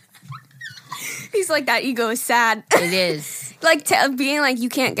 He's like, that ego is sad. It is. Like, being like, you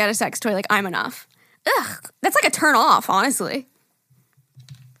can't get a sex toy, like, I'm enough. Ugh, that's like a turn off, honestly.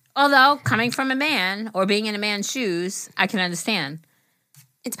 Although, coming from a man or being in a man's shoes, I can understand.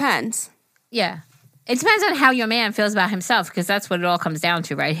 It depends. Yeah. It depends on how your man feels about himself, because that's what it all comes down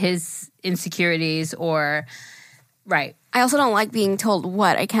to, right? His insecurities or, right. I also don't like being told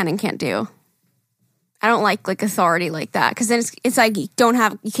what I can and can't do. I don't like authority like that, because then it's like you can't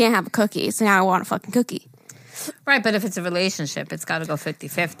have a cookie, so now I want a fucking cookie. Right, but if it's a relationship, it's got to go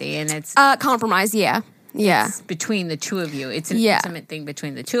 50-50, and it's compromise. Yeah, it's between the two of you. It's an intimate thing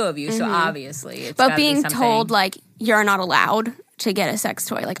between the two of you, so obviously it's but gotta being be told like you're not allowed to get a sex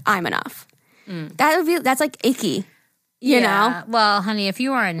toy, like I'm enough. That's like icky. You know? Well, honey, if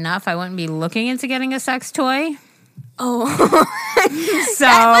you are enough, I wouldn't be looking into getting a sex toy. Oh, so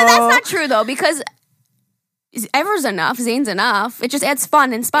but that's not true though, because Ever's enough, Zane's enough. It just adds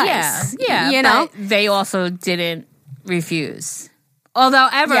fun and spice. Yeah, you know. But they also didn't refuse. Although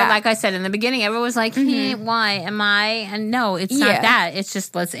Ever, like I said in the beginning, Ever was like, why am I? And no, it's not that. It's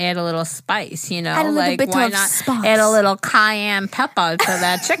just let's add a little spice, you know? Add a little bit why of not spice. add a little cayenne pepper to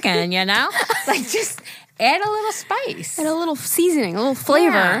that chicken, you know? Like just add a little spice. Add a little seasoning, a little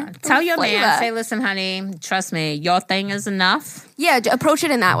flavor. Yeah. Tell your man, say, listen, honey, trust me, your thing is enough. Yeah, approach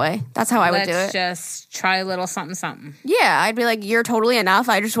it in that way. That's how I would do it. Let's just try a little something, something. Yeah, I'd be like, you're totally enough.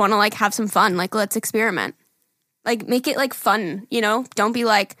 I just want to like have some fun. Like, let's experiment. Like, make it like fun, you know? Don't be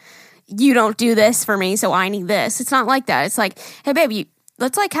like, you don't do this for me, so I need this. It's not like that. It's like, hey, babe,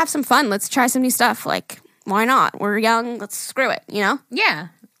 let's like have some fun. Let's try some new stuff. Like, why not? We're young. Let's screw it, you know? Yeah,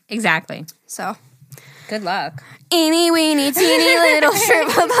 exactly. So, good luck. Eeny weeny teeny little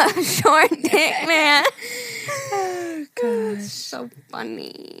shriveled up short dick man. Oh, gosh. So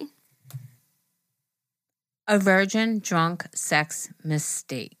funny. A virgin drunk sex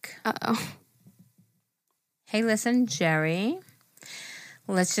mistake. Uh-oh. Hey, listen, Jerry.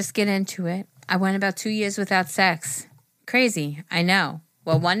 Let's just get into it. I went about 2 years without sex. Crazy, I know.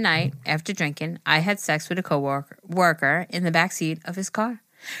 Well, one night, after drinking, I had sex with a coworker in the backseat of his car.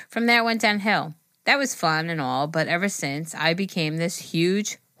 From there, it went downhill. That was fun and all, but ever since, I became this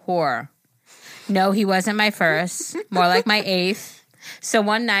huge whore. No, he wasn't my first, more like my eighth. So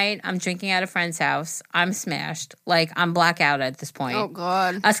one night, I'm drinking at a friend's house. I'm smashed. Like, I'm blackout at this point. Oh,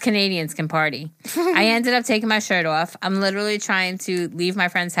 God. Us Canadians can party. I ended up taking my shirt off. I'm literally trying to leave my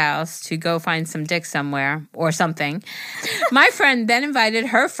friend's house to go find some dick somewhere or something. My friend then invited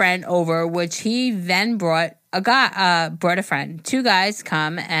her friend over, which he then brought a friend. 2 guys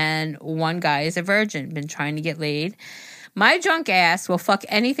come, and one guy is a virgin, been trying to get laid. My drunk ass will fuck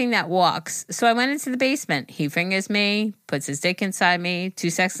anything that walks. So I went into the basement. He fingers me, puts his dick inside me. 2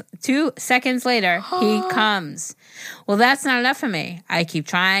 seconds later, he comes. Well, that's not enough for me. I keep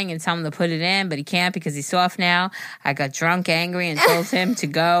trying and tell him to put it in, but he can't because he's soft now. I got drunk, angry, and told him to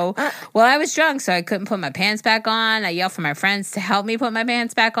go. Well, I was drunk, so I couldn't put my pants back on. I yelled for my friends to help me put my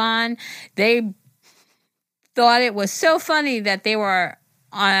pants back on. They thought it was so funny that they were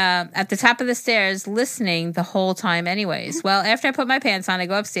at the top of the stairs listening the whole time anyways. Well, after I put my pants on, I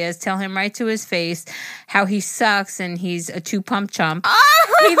go upstairs, tell him right to his face how he sucks and he's a 2-pump chump.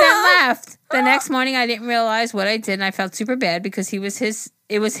 He then left. The next morning, I didn't realize what I did, and I felt super bad because it was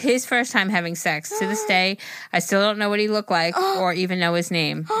his first time having sex. To this day, I still don't know what he looked like or even know his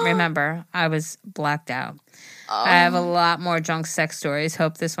name. Remember, I was blacked out. I have a lot more drunk sex stories.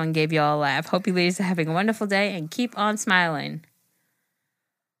 Hope this one gave you all a laugh. Hope you ladies are having a wonderful day and keep on smiling.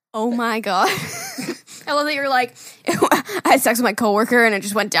 Oh my God. I love that you're like, I had sex with my coworker and it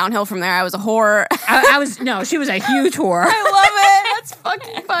just went downhill from there. I was a whore. She was a huge whore. I love it. That's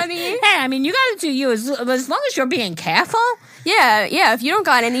fucking funny. Hey, I mean, you gotta do you as long as you're being careful. Yeah. If you don't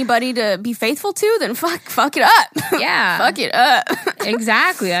got anybody to be faithful to, then fuck it up. Yeah. Fuck it up.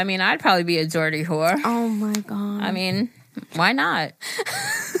 Exactly. I mean, I'd probably be a dirty whore. Oh my God. I mean, why not?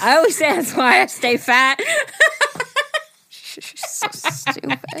 I always say that's why I stay fat. So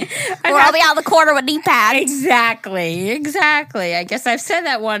stupid. Or I'll be out of the corner with knee pads. Exactly. I guess I've said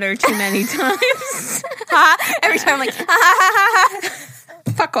that one or too many times. Every time I'm like, ha ha ha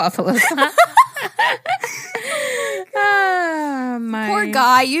ha. Fuck off, Alyssa. Poor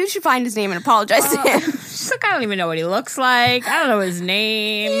guy. You should find his name and apologize to him. She's like, I don't even know what he looks like. I don't know his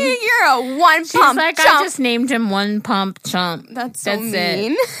name. You're a one-pump chump. I just named him 1-pump chump. That's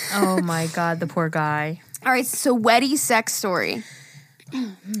mean. Oh my God, the poor guy. All right, so sweaty sex story.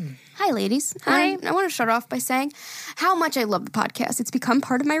 Hi, ladies. Hi. I want to start off by saying how much I love the podcast. It's become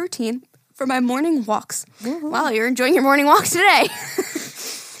part of my routine for my morning walks. Wow, you're enjoying your morning walks today.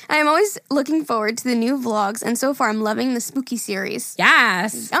 I am always looking forward to the new vlogs, and so far I'm loving the spooky series.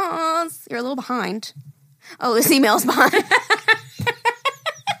 Yes. Oh, you're a little behind. Oh, this email's behind.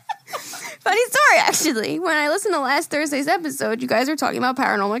 Funny story, actually. When I listened to last Thursday's episode, you guys were talking about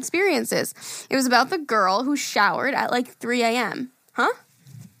paranormal experiences. It was about the girl who showered at like 3 a.m. Huh?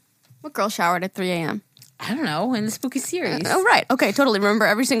 What girl showered at 3 a.m.? I don't know, in the spooky series. Oh, right. Okay, totally remember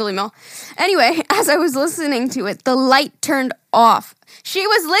every single email. Anyway, as I was listening to it, the light turned off. She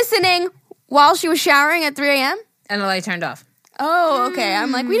was listening while she was showering at 3 a.m.? And the light turned off. Oh, okay.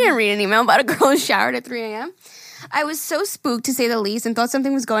 I'm like, we didn't read an email about a girl who showered at 3 a.m. I was so spooked, to say the least, and thought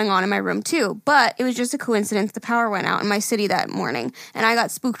something was going on in my room, too. But it was just a coincidence. The power went out in my city that morning, and I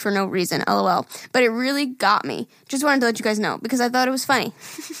got spooked for no reason, LOL. But it really got me. Just wanted to let you guys know, because I thought it was funny.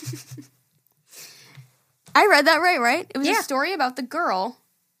 I read that right? It was a story about the girl.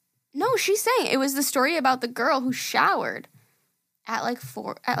 No, she's saying it was the story about the girl who showered at like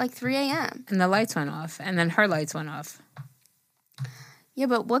 3 a.m. And the lights went off, and then her lights went off. Yeah,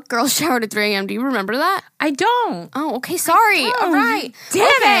 but what girl showered at 3 a.m.? Do you remember that? I don't. Oh, okay, sorry. All right.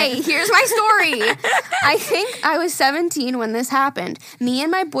 Damn it. Here's my story. I think I was 17 when this happened. Me and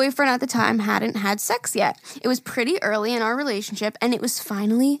my boyfriend at the time hadn't had sex yet. It was pretty early in our relationship, and it was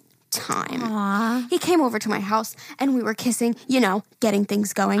finally time. Aww. He came over to my house and we were kissing, getting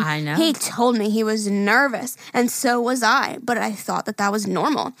things going. I know. He told me he was nervous, and so was I, but I thought that was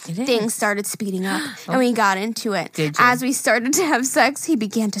normal. Things started speeding up and we got into it. Did you? As we started to have sex, he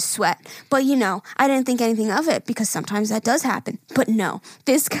began to sweat. But I didn't think anything of it because sometimes that does happen. But no,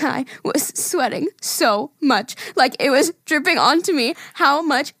 this guy was sweating so much. Like it was dripping onto me how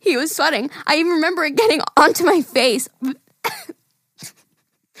much he was sweating. I even remember it getting onto my face.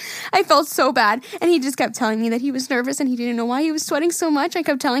 I felt so bad, and he just kept telling me that he was nervous and he didn't know why he was sweating so much. I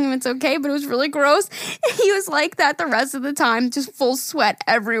kept telling him it's okay, but it was really gross. He was like that the rest of the time, just full sweat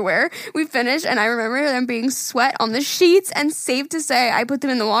everywhere. We finished, and I remember them being sweat on the sheets, and safe to say, I put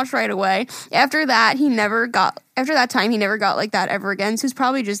them in the wash right away. After that time, he never got like that ever again, so it's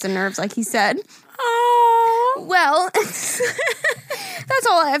probably just the nerves, like he said. Oh, well, that's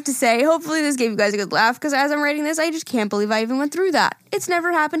all I have to say. Hopefully this gave you guys a good laugh, because as I'm writing this, I just can't believe I even went through that. It's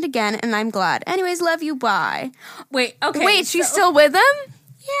never happened again, and I'm glad. Anyways, love you, bye. Wait, okay. Wait, she's still with him?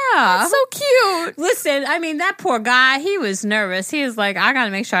 Yeah. That's so cute. Listen, I mean, that poor guy, he was nervous. He was like, I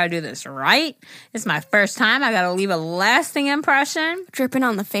gotta make sure I do this right. It's my first time. I gotta leave a lasting impression. Dripping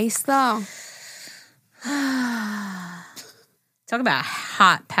on the face, though. Talk about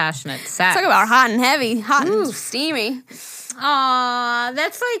hot, passionate sex. Talk about hot and heavy, hot and steamy. Aw,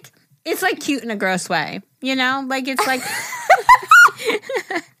 that's like, it's like cute in a gross way, Like, it's like,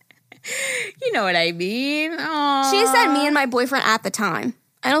 You know what I mean. Aww. She said me and my boyfriend at the time.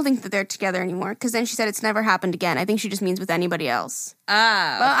 I don't think that they're together anymore because then she said it's never happened again. I think she just means with anybody else. Oh.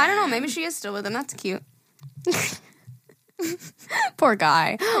 Well, I don't know. Maybe she is still with him. That's cute. Poor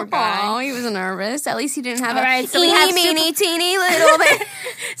guy. Oh, he was nervous. At least he didn't have teeny little bit.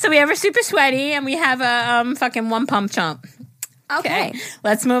 So we have a super sweaty and we have a fucking one pump chump. Okay,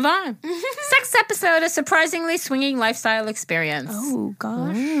 let's move on. Sex episode, a surprisingly swinging lifestyle experience. Oh,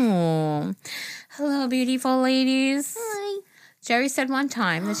 gosh. Ooh. Hello, beautiful ladies. Hi. Jerry said one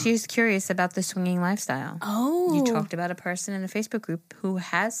time that she was curious about the swinging lifestyle. Oh. You talked about a person in a Facebook group who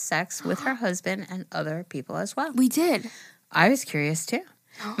has sex with her husband and other people as well. We did. I was curious too.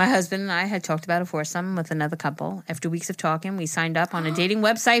 My husband and I had talked about a foursome with another couple. After weeks of talking, we signed up on a dating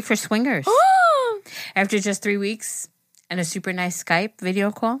website for swingers. After just 3 weeks and a super nice Skype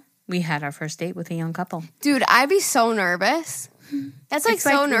video call, we had our first date with a young couple. Dude, I'd be so nervous. That's like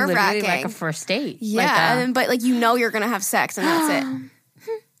so nerve-wracking. Like a first date. Yeah, but like you know you're going to have sex and that's it.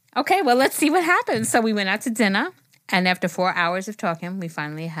 Okay, well, let's see what happens. So we went out to dinner, and after 4 hours of talking, we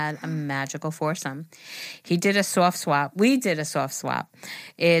finally had a magical foursome. He did a soft swap. We did a soft swap.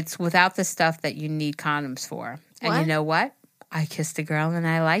 It's without the stuff that you need condoms for. And you know what? I kissed a girl and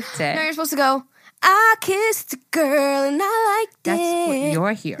I liked it. No, you're supposed to go, I kissed a girl and I liked it. That's what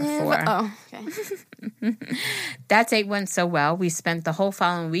you're here for. Oh, okay. That date went so well, we spent the whole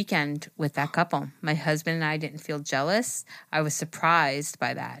following weekend with that couple. My husband and I didn't feel jealous. I was surprised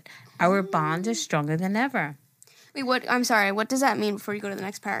by that. Our bond is stronger than ever. Wait, what? I'm sorry. What does that mean before you go to the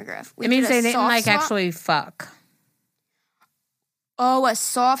next paragraph? It means they didn't actually fuck. Oh, a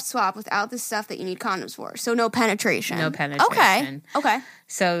soft swap without the stuff that you need condoms for. So no penetration. No penetration. Okay.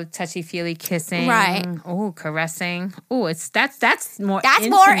 So touchy-feely kissing. Right. Oh, caressing. Oh, that's more That's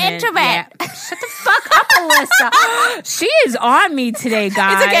intimate. more intimate. Yeah. Shut the fuck up, Alyssa. She is on me today,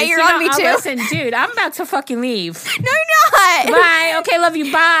 guys. It's okay, you're on me too. Listen, dude, I'm about to fucking leave. No, you're not. Bye. Okay, love you.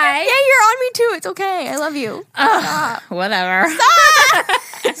 Bye. Yeah, you're on me too. It's okay. I love you. Whatever.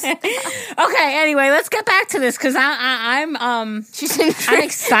 Okay, anyway, let's get back to this because I'm I'm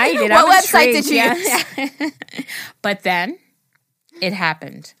excited. What website did you use? But then it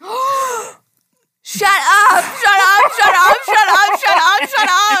happened. Shut up.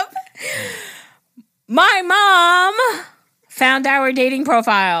 My mom found our dating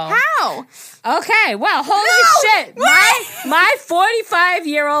profile. How? Okay, well, holy shit. My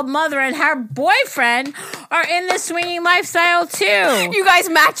 45-year-old mother and her boyfriend are in the swinging lifestyle too. You guys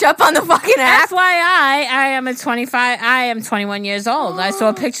match up on the fucking app. FYI, I am 21 years old. I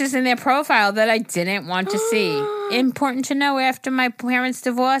saw pictures in their profile that I didn't want to see. Important to know, after my parents'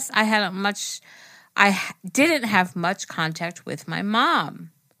 divorce, I didn't have much contact with my mom.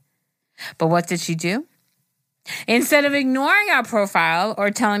 But what did she do? Instead of ignoring our profile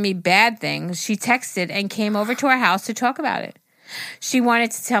or telling me bad things, she texted and came over to our house to talk about it. She wanted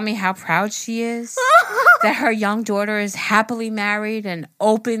to tell me how proud she is, that her young daughter is happily married and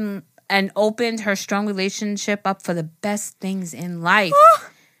opened her strong relationship up for the best things in life.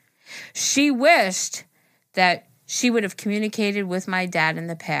 She wished that she would have communicated with my dad in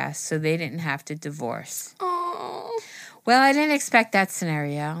the past so they didn't have to divorce. Well, I didn't expect that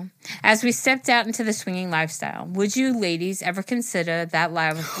scenario. As we stepped out into the swinging lifestyle, would you ladies ever consider that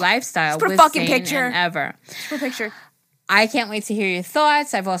lifestyle with Zane and Ever? Put a picture. I can't wait to hear your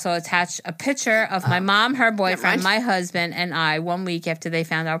thoughts. I've also attached a picture of my mom, her boyfriend, my husband, and I 1 week after they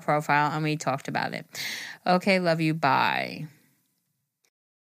found our profile, and we talked about it. Okay, love you. Bye.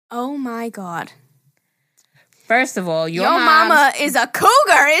 Oh, my God. First of all, your mama is a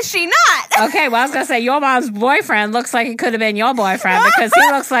cougar, is she not? Okay, well, I was going to say, your mom's boyfriend looks like it could have been your boyfriend because he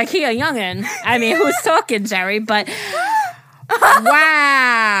looks like he a youngin'. I mean, who's talking, Jerry? But,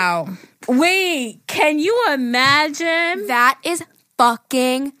 wow. Wait, can you imagine? That is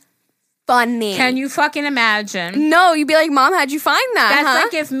fucking funny. Can you fucking imagine? No, you'd be like, Mom, how'd you find that? That's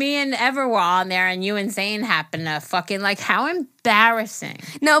like if me and Ever were on there and you and Zane happened to fucking, like, how embarrassing.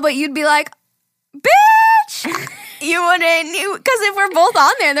 No, but you'd be like, bitch! You wouldn't, because if we're both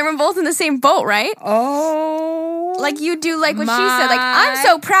on there, then we're both in the same boat, right? Oh. Like, you do like what she said. Like, I'm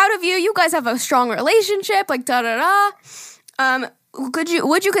so proud of you. You guys have a strong relationship. Like, da-da-da. Would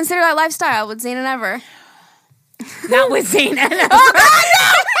you consider that lifestyle with Zane and Ever? Not with Zane and Ever. Oh, God,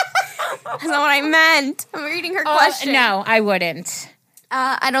 no! That's not what I meant. I'm reading her question. No, I wouldn't.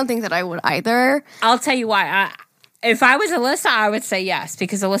 I don't think that I would either. I'll tell you why. If I was Alyssa, I would say yes,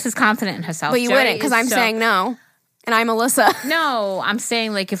 because Alyssa's confident in herself. But you wouldn't, because I'm saying no. And I'm Alyssa. No, I'm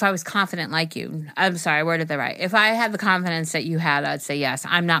saying, like, if I was confident like you. I'm sorry, I worded that right. If I had the confidence that you had, I'd say yes.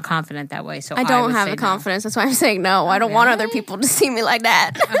 I'm not confident that way, so I don't have the confidence. That's why I'm saying no. I don't want other people to see me like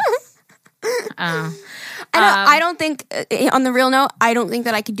that. I don't think, on the real note, I don't think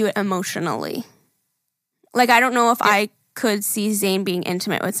that I could do it emotionally. Like, I don't know if I could see Zayn being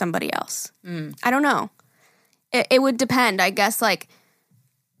intimate with somebody else. I don't know. It would depend, I guess. Like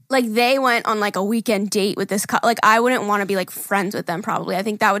they went on like a weekend date with this couple. Like, I wouldn't want to be like friends with them. Probably, I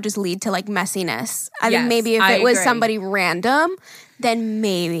think that would just lead to like messiness. I think maybe if it was somebody random, then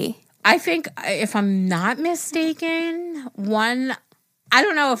maybe. I think if I'm not mistaken, I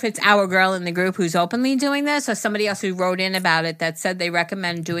don't know if it's our girl in the group who's openly doing this or somebody else who wrote in about it that said they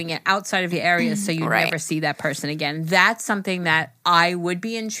recommend doing it outside of your area so you never see that person again. That's something that I would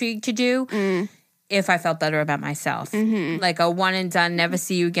be intrigued to do if I felt better about myself. Like a one and done, never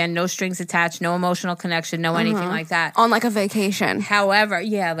see you again, no strings attached, no emotional connection, no anything like that. On like a vacation. However,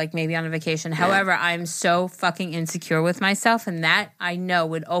 like maybe on a vacation. However, I'm so fucking insecure with myself, and that I know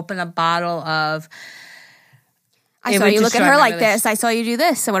would open a bottle of... I saw you look at her like this. I saw you do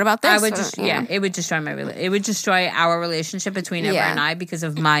this. So what about this? I would just, it would destroy it would destroy our relationship between Ever and I because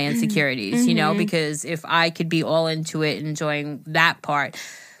of my insecurities, you know, because if I could be all into it, enjoying that part.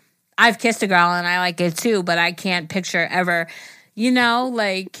 I've kissed a girl and I like it too, but I can't picture Ever, you know,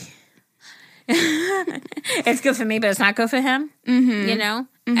 like, it's good for me, but it's not good for him, you know?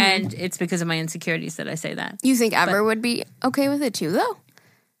 And it's because of my insecurities that I say that. You think Ever would be okay with it too, though?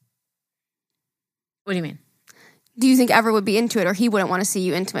 What do you mean? Do you think Ever would be into it, or he wouldn't want to see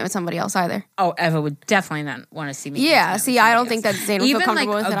you intimate with somebody else either? Oh, Ever would definitely not want to see me. Yeah, see, I don't think that Zayn would feel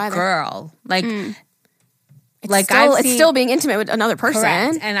comfortable with it either. Even like a girl, like, it's still being intimate with another person.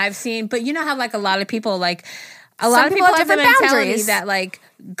 Correct. And I've seen, but you know how like a lot of people like, a lot of people have different the mentality boundaries that like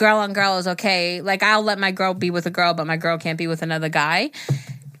girl on girl is okay. Like I'll let my girl be with a girl, but my girl can't be with another guy.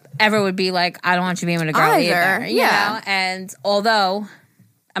 Ever would be like, I don't want you being with a girl either. You know? And although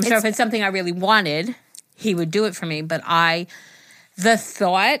I'm sure if it's something I really wanted, he would do it for me, but the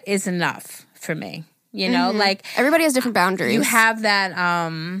thought is enough for me. You know, like everybody has different boundaries. You have that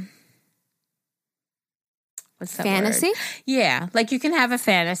what's that fantasy? Word? Yeah, like you can have a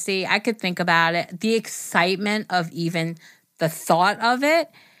fantasy. I could think about it. The excitement of even the thought of it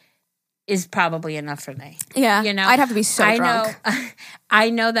is probably enough for me. Yeah, you know, I'd have to be so drunk.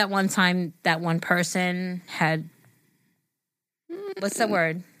 I know that one time that one person had what's the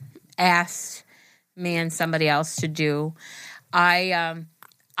word? Asked me and somebody else to do. I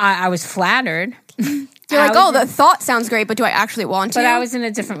was flattered. You're like, the thought sounds great, but do I actually want to? But I was in a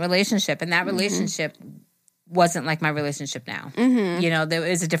different relationship, and that relationship wasn't like my relationship now. You know, there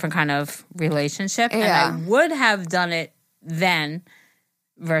is a different kind of relationship, and I would have done it then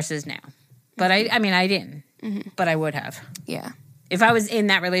versus now. But I mean, I didn't. But I would have. Yeah. If I was in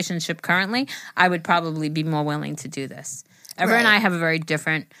that relationship currently, I would probably be more willing to do this. Ever and I have a very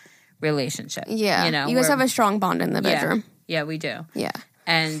different relationship. Yeah. You know, you guys have a strong bond in the bedroom. Yeah, we do. Yeah.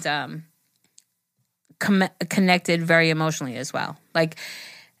 And connected very emotionally as well. Like,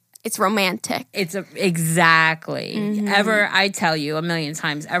 it's romantic. It's exactly. Ever, I tell you a million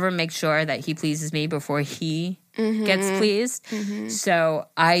times, Ever make sure that he pleases me before he gets pleased. So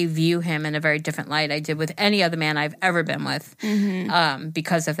I view him in a very different light I did with any other man I've ever been with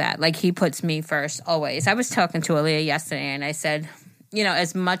because of that. Like, he puts me first always. I was talking to Aaliyah yesterday and I said, you know,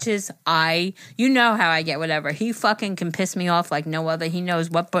 as much as you know how I get whatever. He fucking can piss me off like no other. He knows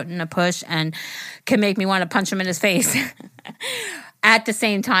what button to push and can make me want to punch him in his face. At the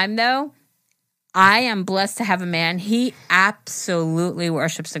same time, though, I am blessed to have a man. He absolutely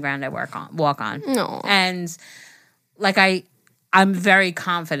worships the ground I walk on. No. And like I'm very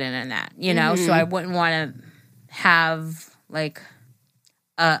confident in that, you know? So I wouldn't want to have like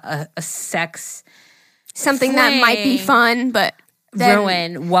a sex something that might be fun, but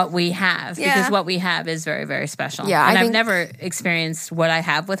ruin what we have because what we have is very, very special. Yeah, and I've never experienced what I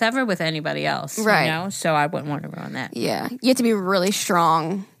have with Ever with anybody else, right? You know, so I wouldn't want to ruin that. Yeah, you have to be really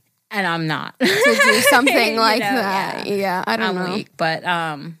strong, and I'm not to do something like that. Yeah, I don't know. I'm weak, but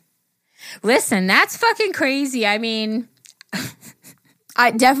listen, that's fucking crazy. I mean,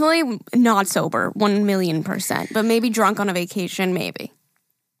 I definitely not sober, 1,000,000%, but maybe drunk on a vacation, maybe.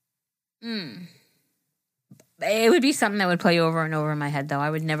 It would be something that would play over and over in my head, though.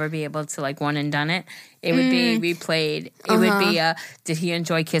 I would never be able to, like, one and done it. It would be replayed. It would be, did he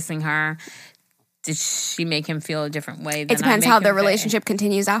enjoy kissing her? Did she make him feel a different way? It depends how the relationship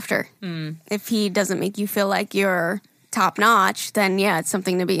continues after. If he doesn't make you feel like you're top notch, then, yeah, it's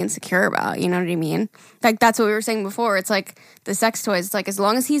something to be insecure about. You know what I mean? Like, that's what we were saying before. It's like the sex toys. It's like, as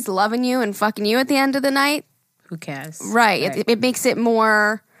long as he's loving you and fucking you at the end of the night. Who cares? Right. It makes it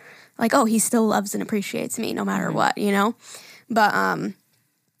more... like, oh, he still loves and appreciates me no matter what, you know? But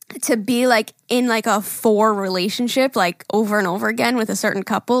to be like in like a 4 relationship like over and over again with a certain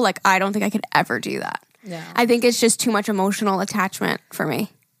couple, like I don't think I could ever do that. Yeah. I think it's just too much emotional attachment for me.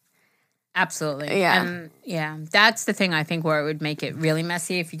 Absolutely. Yeah. And that's the thing I think where it would make it really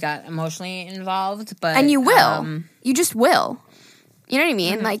messy if you got emotionally involved. But And you will. You just will. You know what I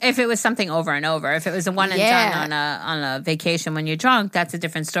mean? Like if it was something over and over, if it was a one and done on a vacation when you're drunk, that's a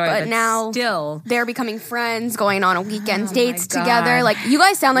different story. But now still, they're becoming friends, going on a weekend dates together. Like you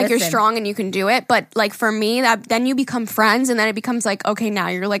guys sound like you're strong and you can do it, but like for me, that then you become friends, and then it becomes like, okay, now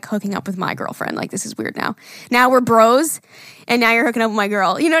you're like hooking up with my girlfriend. Like this is weird now. Now we're bros, and now you're hooking up with my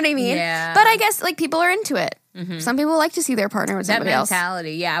girl. You know what I mean? Yeah. But I guess like people are into it. Some people like to see their partner with somebody else. That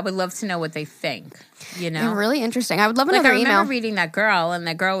mentality, yeah. I would love to know what they think. You know, They're really interesting. I would love like another I remember email. reading that girl, and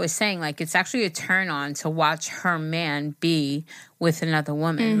that girl was saying like it's actually a turn on to watch her man be with another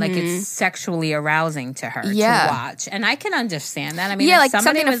woman. Like it's sexually arousing to her to watch, and I can understand that. I mean, like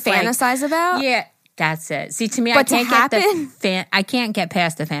somebody something to fantasize about. Yeah, that's it. See, to me, But I can't get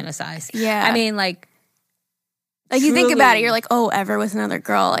past the fantasize. Yeah. I mean, like you think about it, you're like, oh, ever with another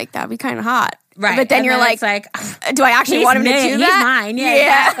girl, like that'd be kind of hot. Right. But then and you're then like, do I actually want him to do He's that? mine.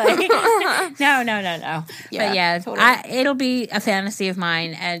 Yeah. Exactly. No. Yeah, But yeah, totally. it'll be a fantasy of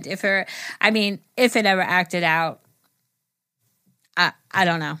mine. And if it ever acted out, I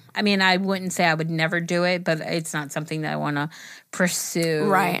don't know. I mean, I wouldn't say I would never do it, but it's not something that I want to pursue.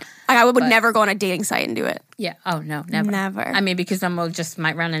 Right. I would never go on a dating site and do it. Yeah. Oh, no, never. Never. I mean, because then we'll just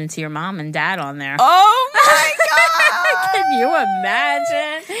might run into your mom and dad on there. Oh my God. Can you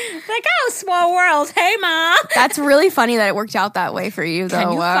imagine? Like, oh, small world. Hey, Mom. That's really funny that it worked out that way for you, though.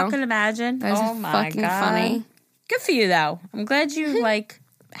 Can you fucking imagine? That's oh, my fucking God. funny. Good for you, though. I'm glad you,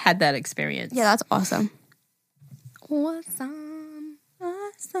 had that experience. Yeah, that's awesome. Awesome.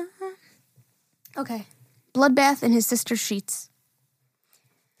 Okay. Bloodbath in his sister's sheets.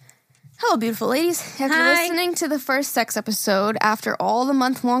 Hello, beautiful ladies. After listening to the first sex episode after all the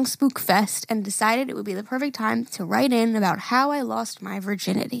month-long spook fest and decided it would be the perfect time to write in about how I lost my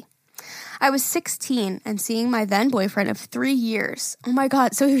virginity. I was 16 and seeing my then boyfriend of 3 years. Oh my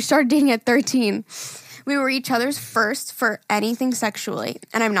God, so we started dating at 13. We were each other's first for anything sexually,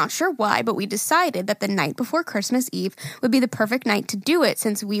 and I'm not sure why, but we decided that the night before Christmas Eve would be the perfect night to do it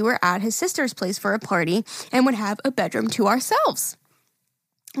since we were at his sister's place for a party and would have a bedroom to ourselves.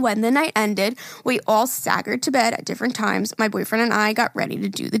 When the night ended, we all staggered to bed at different times. My boyfriend and I got ready to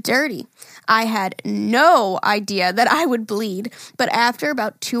do the dirty. I had no idea that I would bleed, but after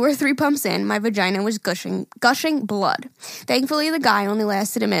about 2 or 3 pumps in, my vagina was gushing blood. Thankfully, the guy only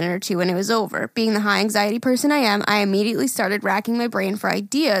lasted a minute or 2 and it was over. Being the high anxiety person I am, I immediately started racking my brain for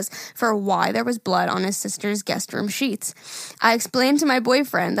ideas for why there was blood on his sister's guest room sheets. I explained to my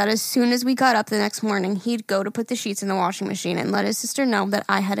boyfriend that as soon as we got up the next morning, he'd go to put the sheets in the washing machine and let his sister know that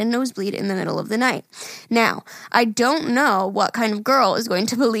I had a nosebleed in the middle of the night. Now, I don't know what kind of girl is going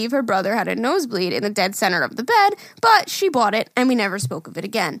to believe her brother had a nosebleed in the dead center of the bed, but she bought it and we never spoke of it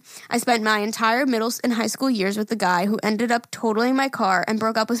again. I spent my entire middle and high school years with the guy who ended up totaling my car and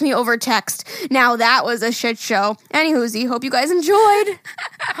broke up with me over text. Now that was a shit show. Anywhoosie, hope you guys enjoyed.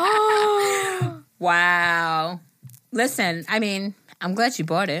 Wow. Listen, I mean, I'm glad she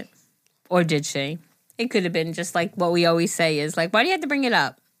bought it. Or did she? It could have been just like what we always say is like, why do you have to bring it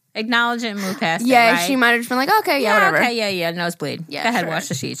up? Acknowledge it and move past it, right? She might have just been like, okay, whatever. Okay, nosebleed. Yeah, go ahead, sure. wash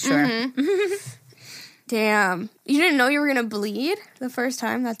the sheets, sure. Mm-hmm. Damn. You didn't know you were going to bleed the first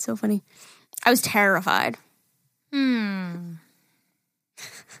time? That's so funny. I was terrified.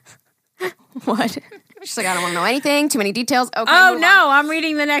 What? She's like, I don't want to know anything. Too many details. Okay. Oh, no. I'm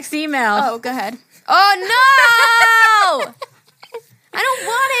reading the next email. Oh, go ahead. Oh, no! I don't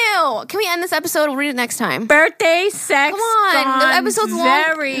want to. Can we end this episode? We'll read it next time. Birthday sex. Come on. The episode's long.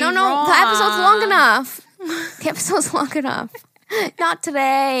 No. The episode's long enough. The episode's long enough. Not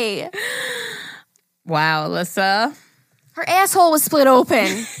today. Wow, Alyssa. Her asshole was split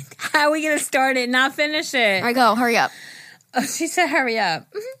open. How are we going to start it and not finish it? All right, go. Hurry up. Oh, she said hurry up.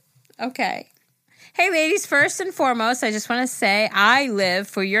 Okay. Hey, ladies, first and foremost, I just want to say I live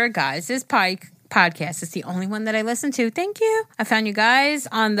for your guys' podcast. It's the only one that I listen to. Thank you. I found you guys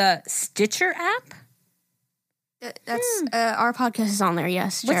on the Stitcher app. That's our podcast is on there,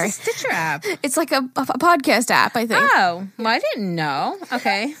 yes, Jerry. What's the Stitcher app? It's like a podcast app, I think. Oh, well, I didn't know.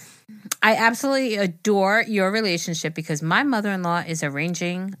 Okay. I absolutely adore your relationship because my mother-in-law is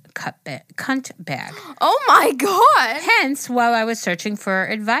arranging cunt bag. Oh my God. Hence, while I was searching for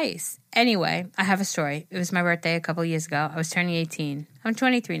advice. Anyway, I have a story. It was my birthday a couple years ago. I was turning 18. I'm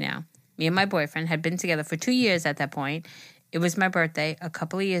 23 now. Me and my boyfriend had been together for 2 years at that point. It was my birthday a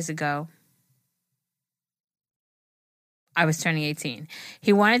couple of years ago. I was turning 18.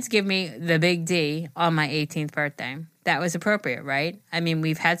 He wanted to give me the big D on my 18th birthday. That was appropriate, right? I mean,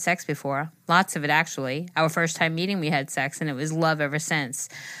 we've had sex before. Lots of it, actually. Our first time meeting, we had sex, and it was love ever since.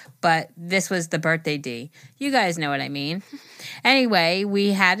 But this was the birthday D. You guys know what I mean. Anyway,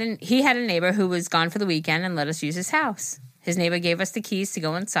 he had a neighbor who was gone for the weekend and let us use his house. His neighbor gave us the keys to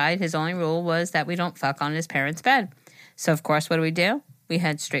go inside. His only rule was that we don't fuck on his parents' bed. So, of course, what do? We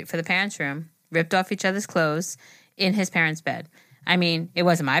head straight for the parents' room, ripped off each other's clothes in his parents' bed. I mean, it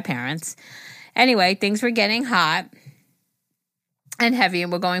wasn't my parents. Anyway, things were getting hot and heavy,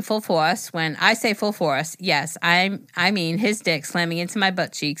 and we're going full force. When I say full force, yes, I mean his dick slamming into my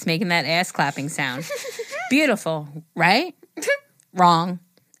butt cheeks, making that ass clapping sound. Beautiful, right? Wrong.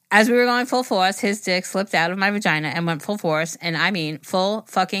 As we were going full force, his dick slipped out of my vagina and went full force, and I mean full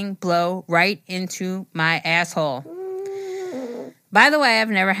fucking blow right into my asshole. By the way, I've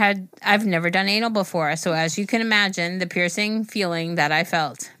never done anal before, so as you can imagine, the piercing feeling that I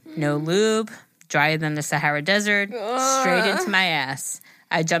felt. No lube, drier than the Sahara Desert, straight into my ass.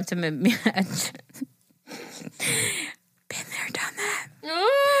 I jumped him. Been there, done that.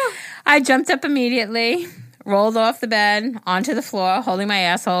 I jumped up immediately, rolled off the bed, onto the floor, holding my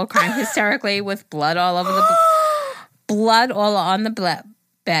asshole, crying hysterically with blood all over blood all on the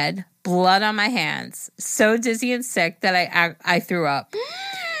bed, blood on my hands. So dizzy and sick that I threw up.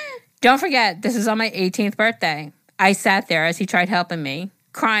 Don't forget, this is on my 18th birthday. I sat there as he tried helping me,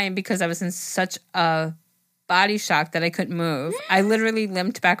 crying because I was in such a body shock that I couldn't move. I literally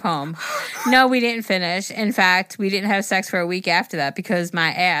limped back home. No, we didn't finish. In fact, we didn't have sex for a week after that because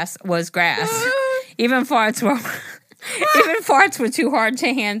my ass was grass. Even farts were too hard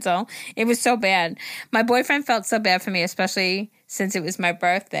to handle. It was so bad. My boyfriend felt so bad for me, especially since it was my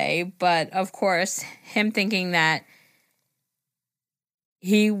birthday. But, of course, him thinking that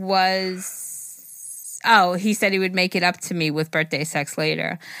he said he would make it up to me with birthday sex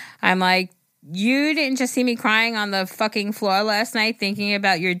later. I'm like, you didn't just see me crying on the fucking floor last night thinking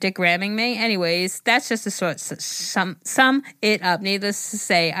about your dick ramming me? Anyways, that's just to sum it up. Needless to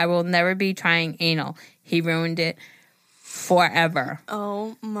say, I will never be trying anal. He ruined it forever.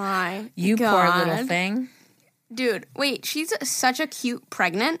 Oh my You God. poor little thing. Dude, wait, she's such a cute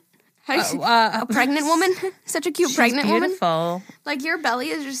pregnant. A pregnant woman? Such a cute pregnant beautiful. woman. Like, your belly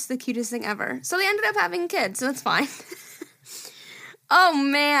is just the cutest thing ever. So they ended up having kids, so that's fine. Oh,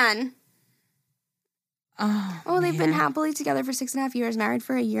 man. Oh, they've been happily together for 6.5 years, married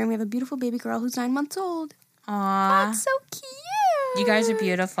for a year, and we have a beautiful baby girl who's 9 months old. Aw. That's so cute. You guys are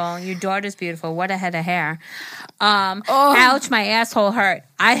beautiful. Your daughter's beautiful. What a head of hair. Ouch, my asshole hurt.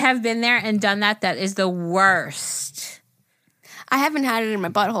 I have been there and done that. That is the worst. I haven't had it in my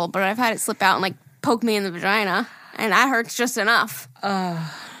butthole, but I've had it slip out and, like, poke me in the vagina, and that hurts just enough.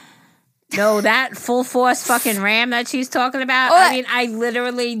 No, that full force fucking ram that she's talking about. I mean, I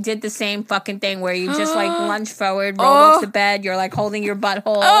literally did the same fucking thing where you just like lunge forward, roll off the bed, you're like holding your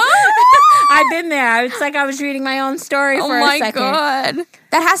butthole. I've been there. It's like I was reading my own story for a second. Oh my God.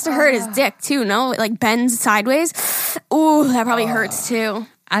 That has to hurt his dick too, no? It like bends sideways. Ooh, that probably hurts too.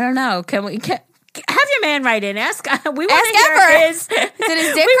 I don't know. Have your man write in. We want to hear his. Did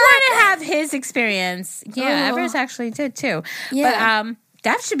his dick we hurt? want to have his experience. Yeah, Evers actually did too. Yeah. But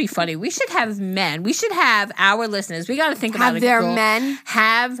that should be funny. We should have men. We should have our listeners. We got to think about it.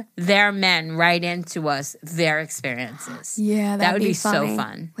 Have their men write into us their experiences. Yeah, that would be funny. so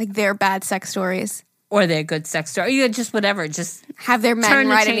fun. Like their bad sex stories. Or their good sex story. Yeah, just whatever. Just have their men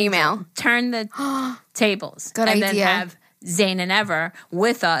write an email. Turn the tables. Good idea. And then have Zane and Ever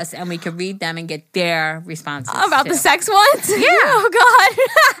with us, and we could read them and get their responses. About the sex ones? Yeah. Oh, God.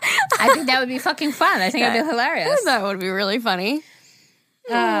 I think that would be fucking fun. I think it'd be hilarious. That would be really funny.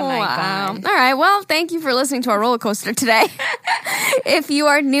 Oh, my God. All right. Well, thank you for listening to our roller coaster today. If you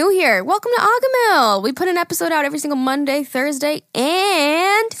are new here, welcome to Agahmil. We put an episode out every single Monday, Thursday,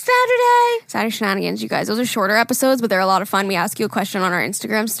 and Saturday Shenanigans, you guys. Those are shorter episodes, but they're a lot of fun. We ask you a question on our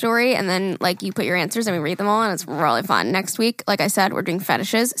Instagram story, and then like you put your answers, and we read them all, and it's really fun. Next week, like I said, we're doing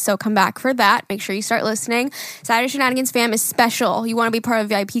fetishes, so come back for that. Make sure you start listening. Saturday Shenanigans fam is special. You want to be part of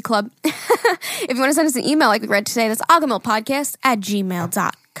the VIP club? If you want to send us an email like we read today, that's agahmilpodcast@gmail.com.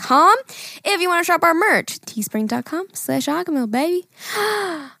 If you want to shop our merch, teespring.com/Agahmil, baby.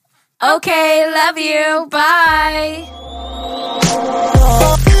 Okay, love you. Bye.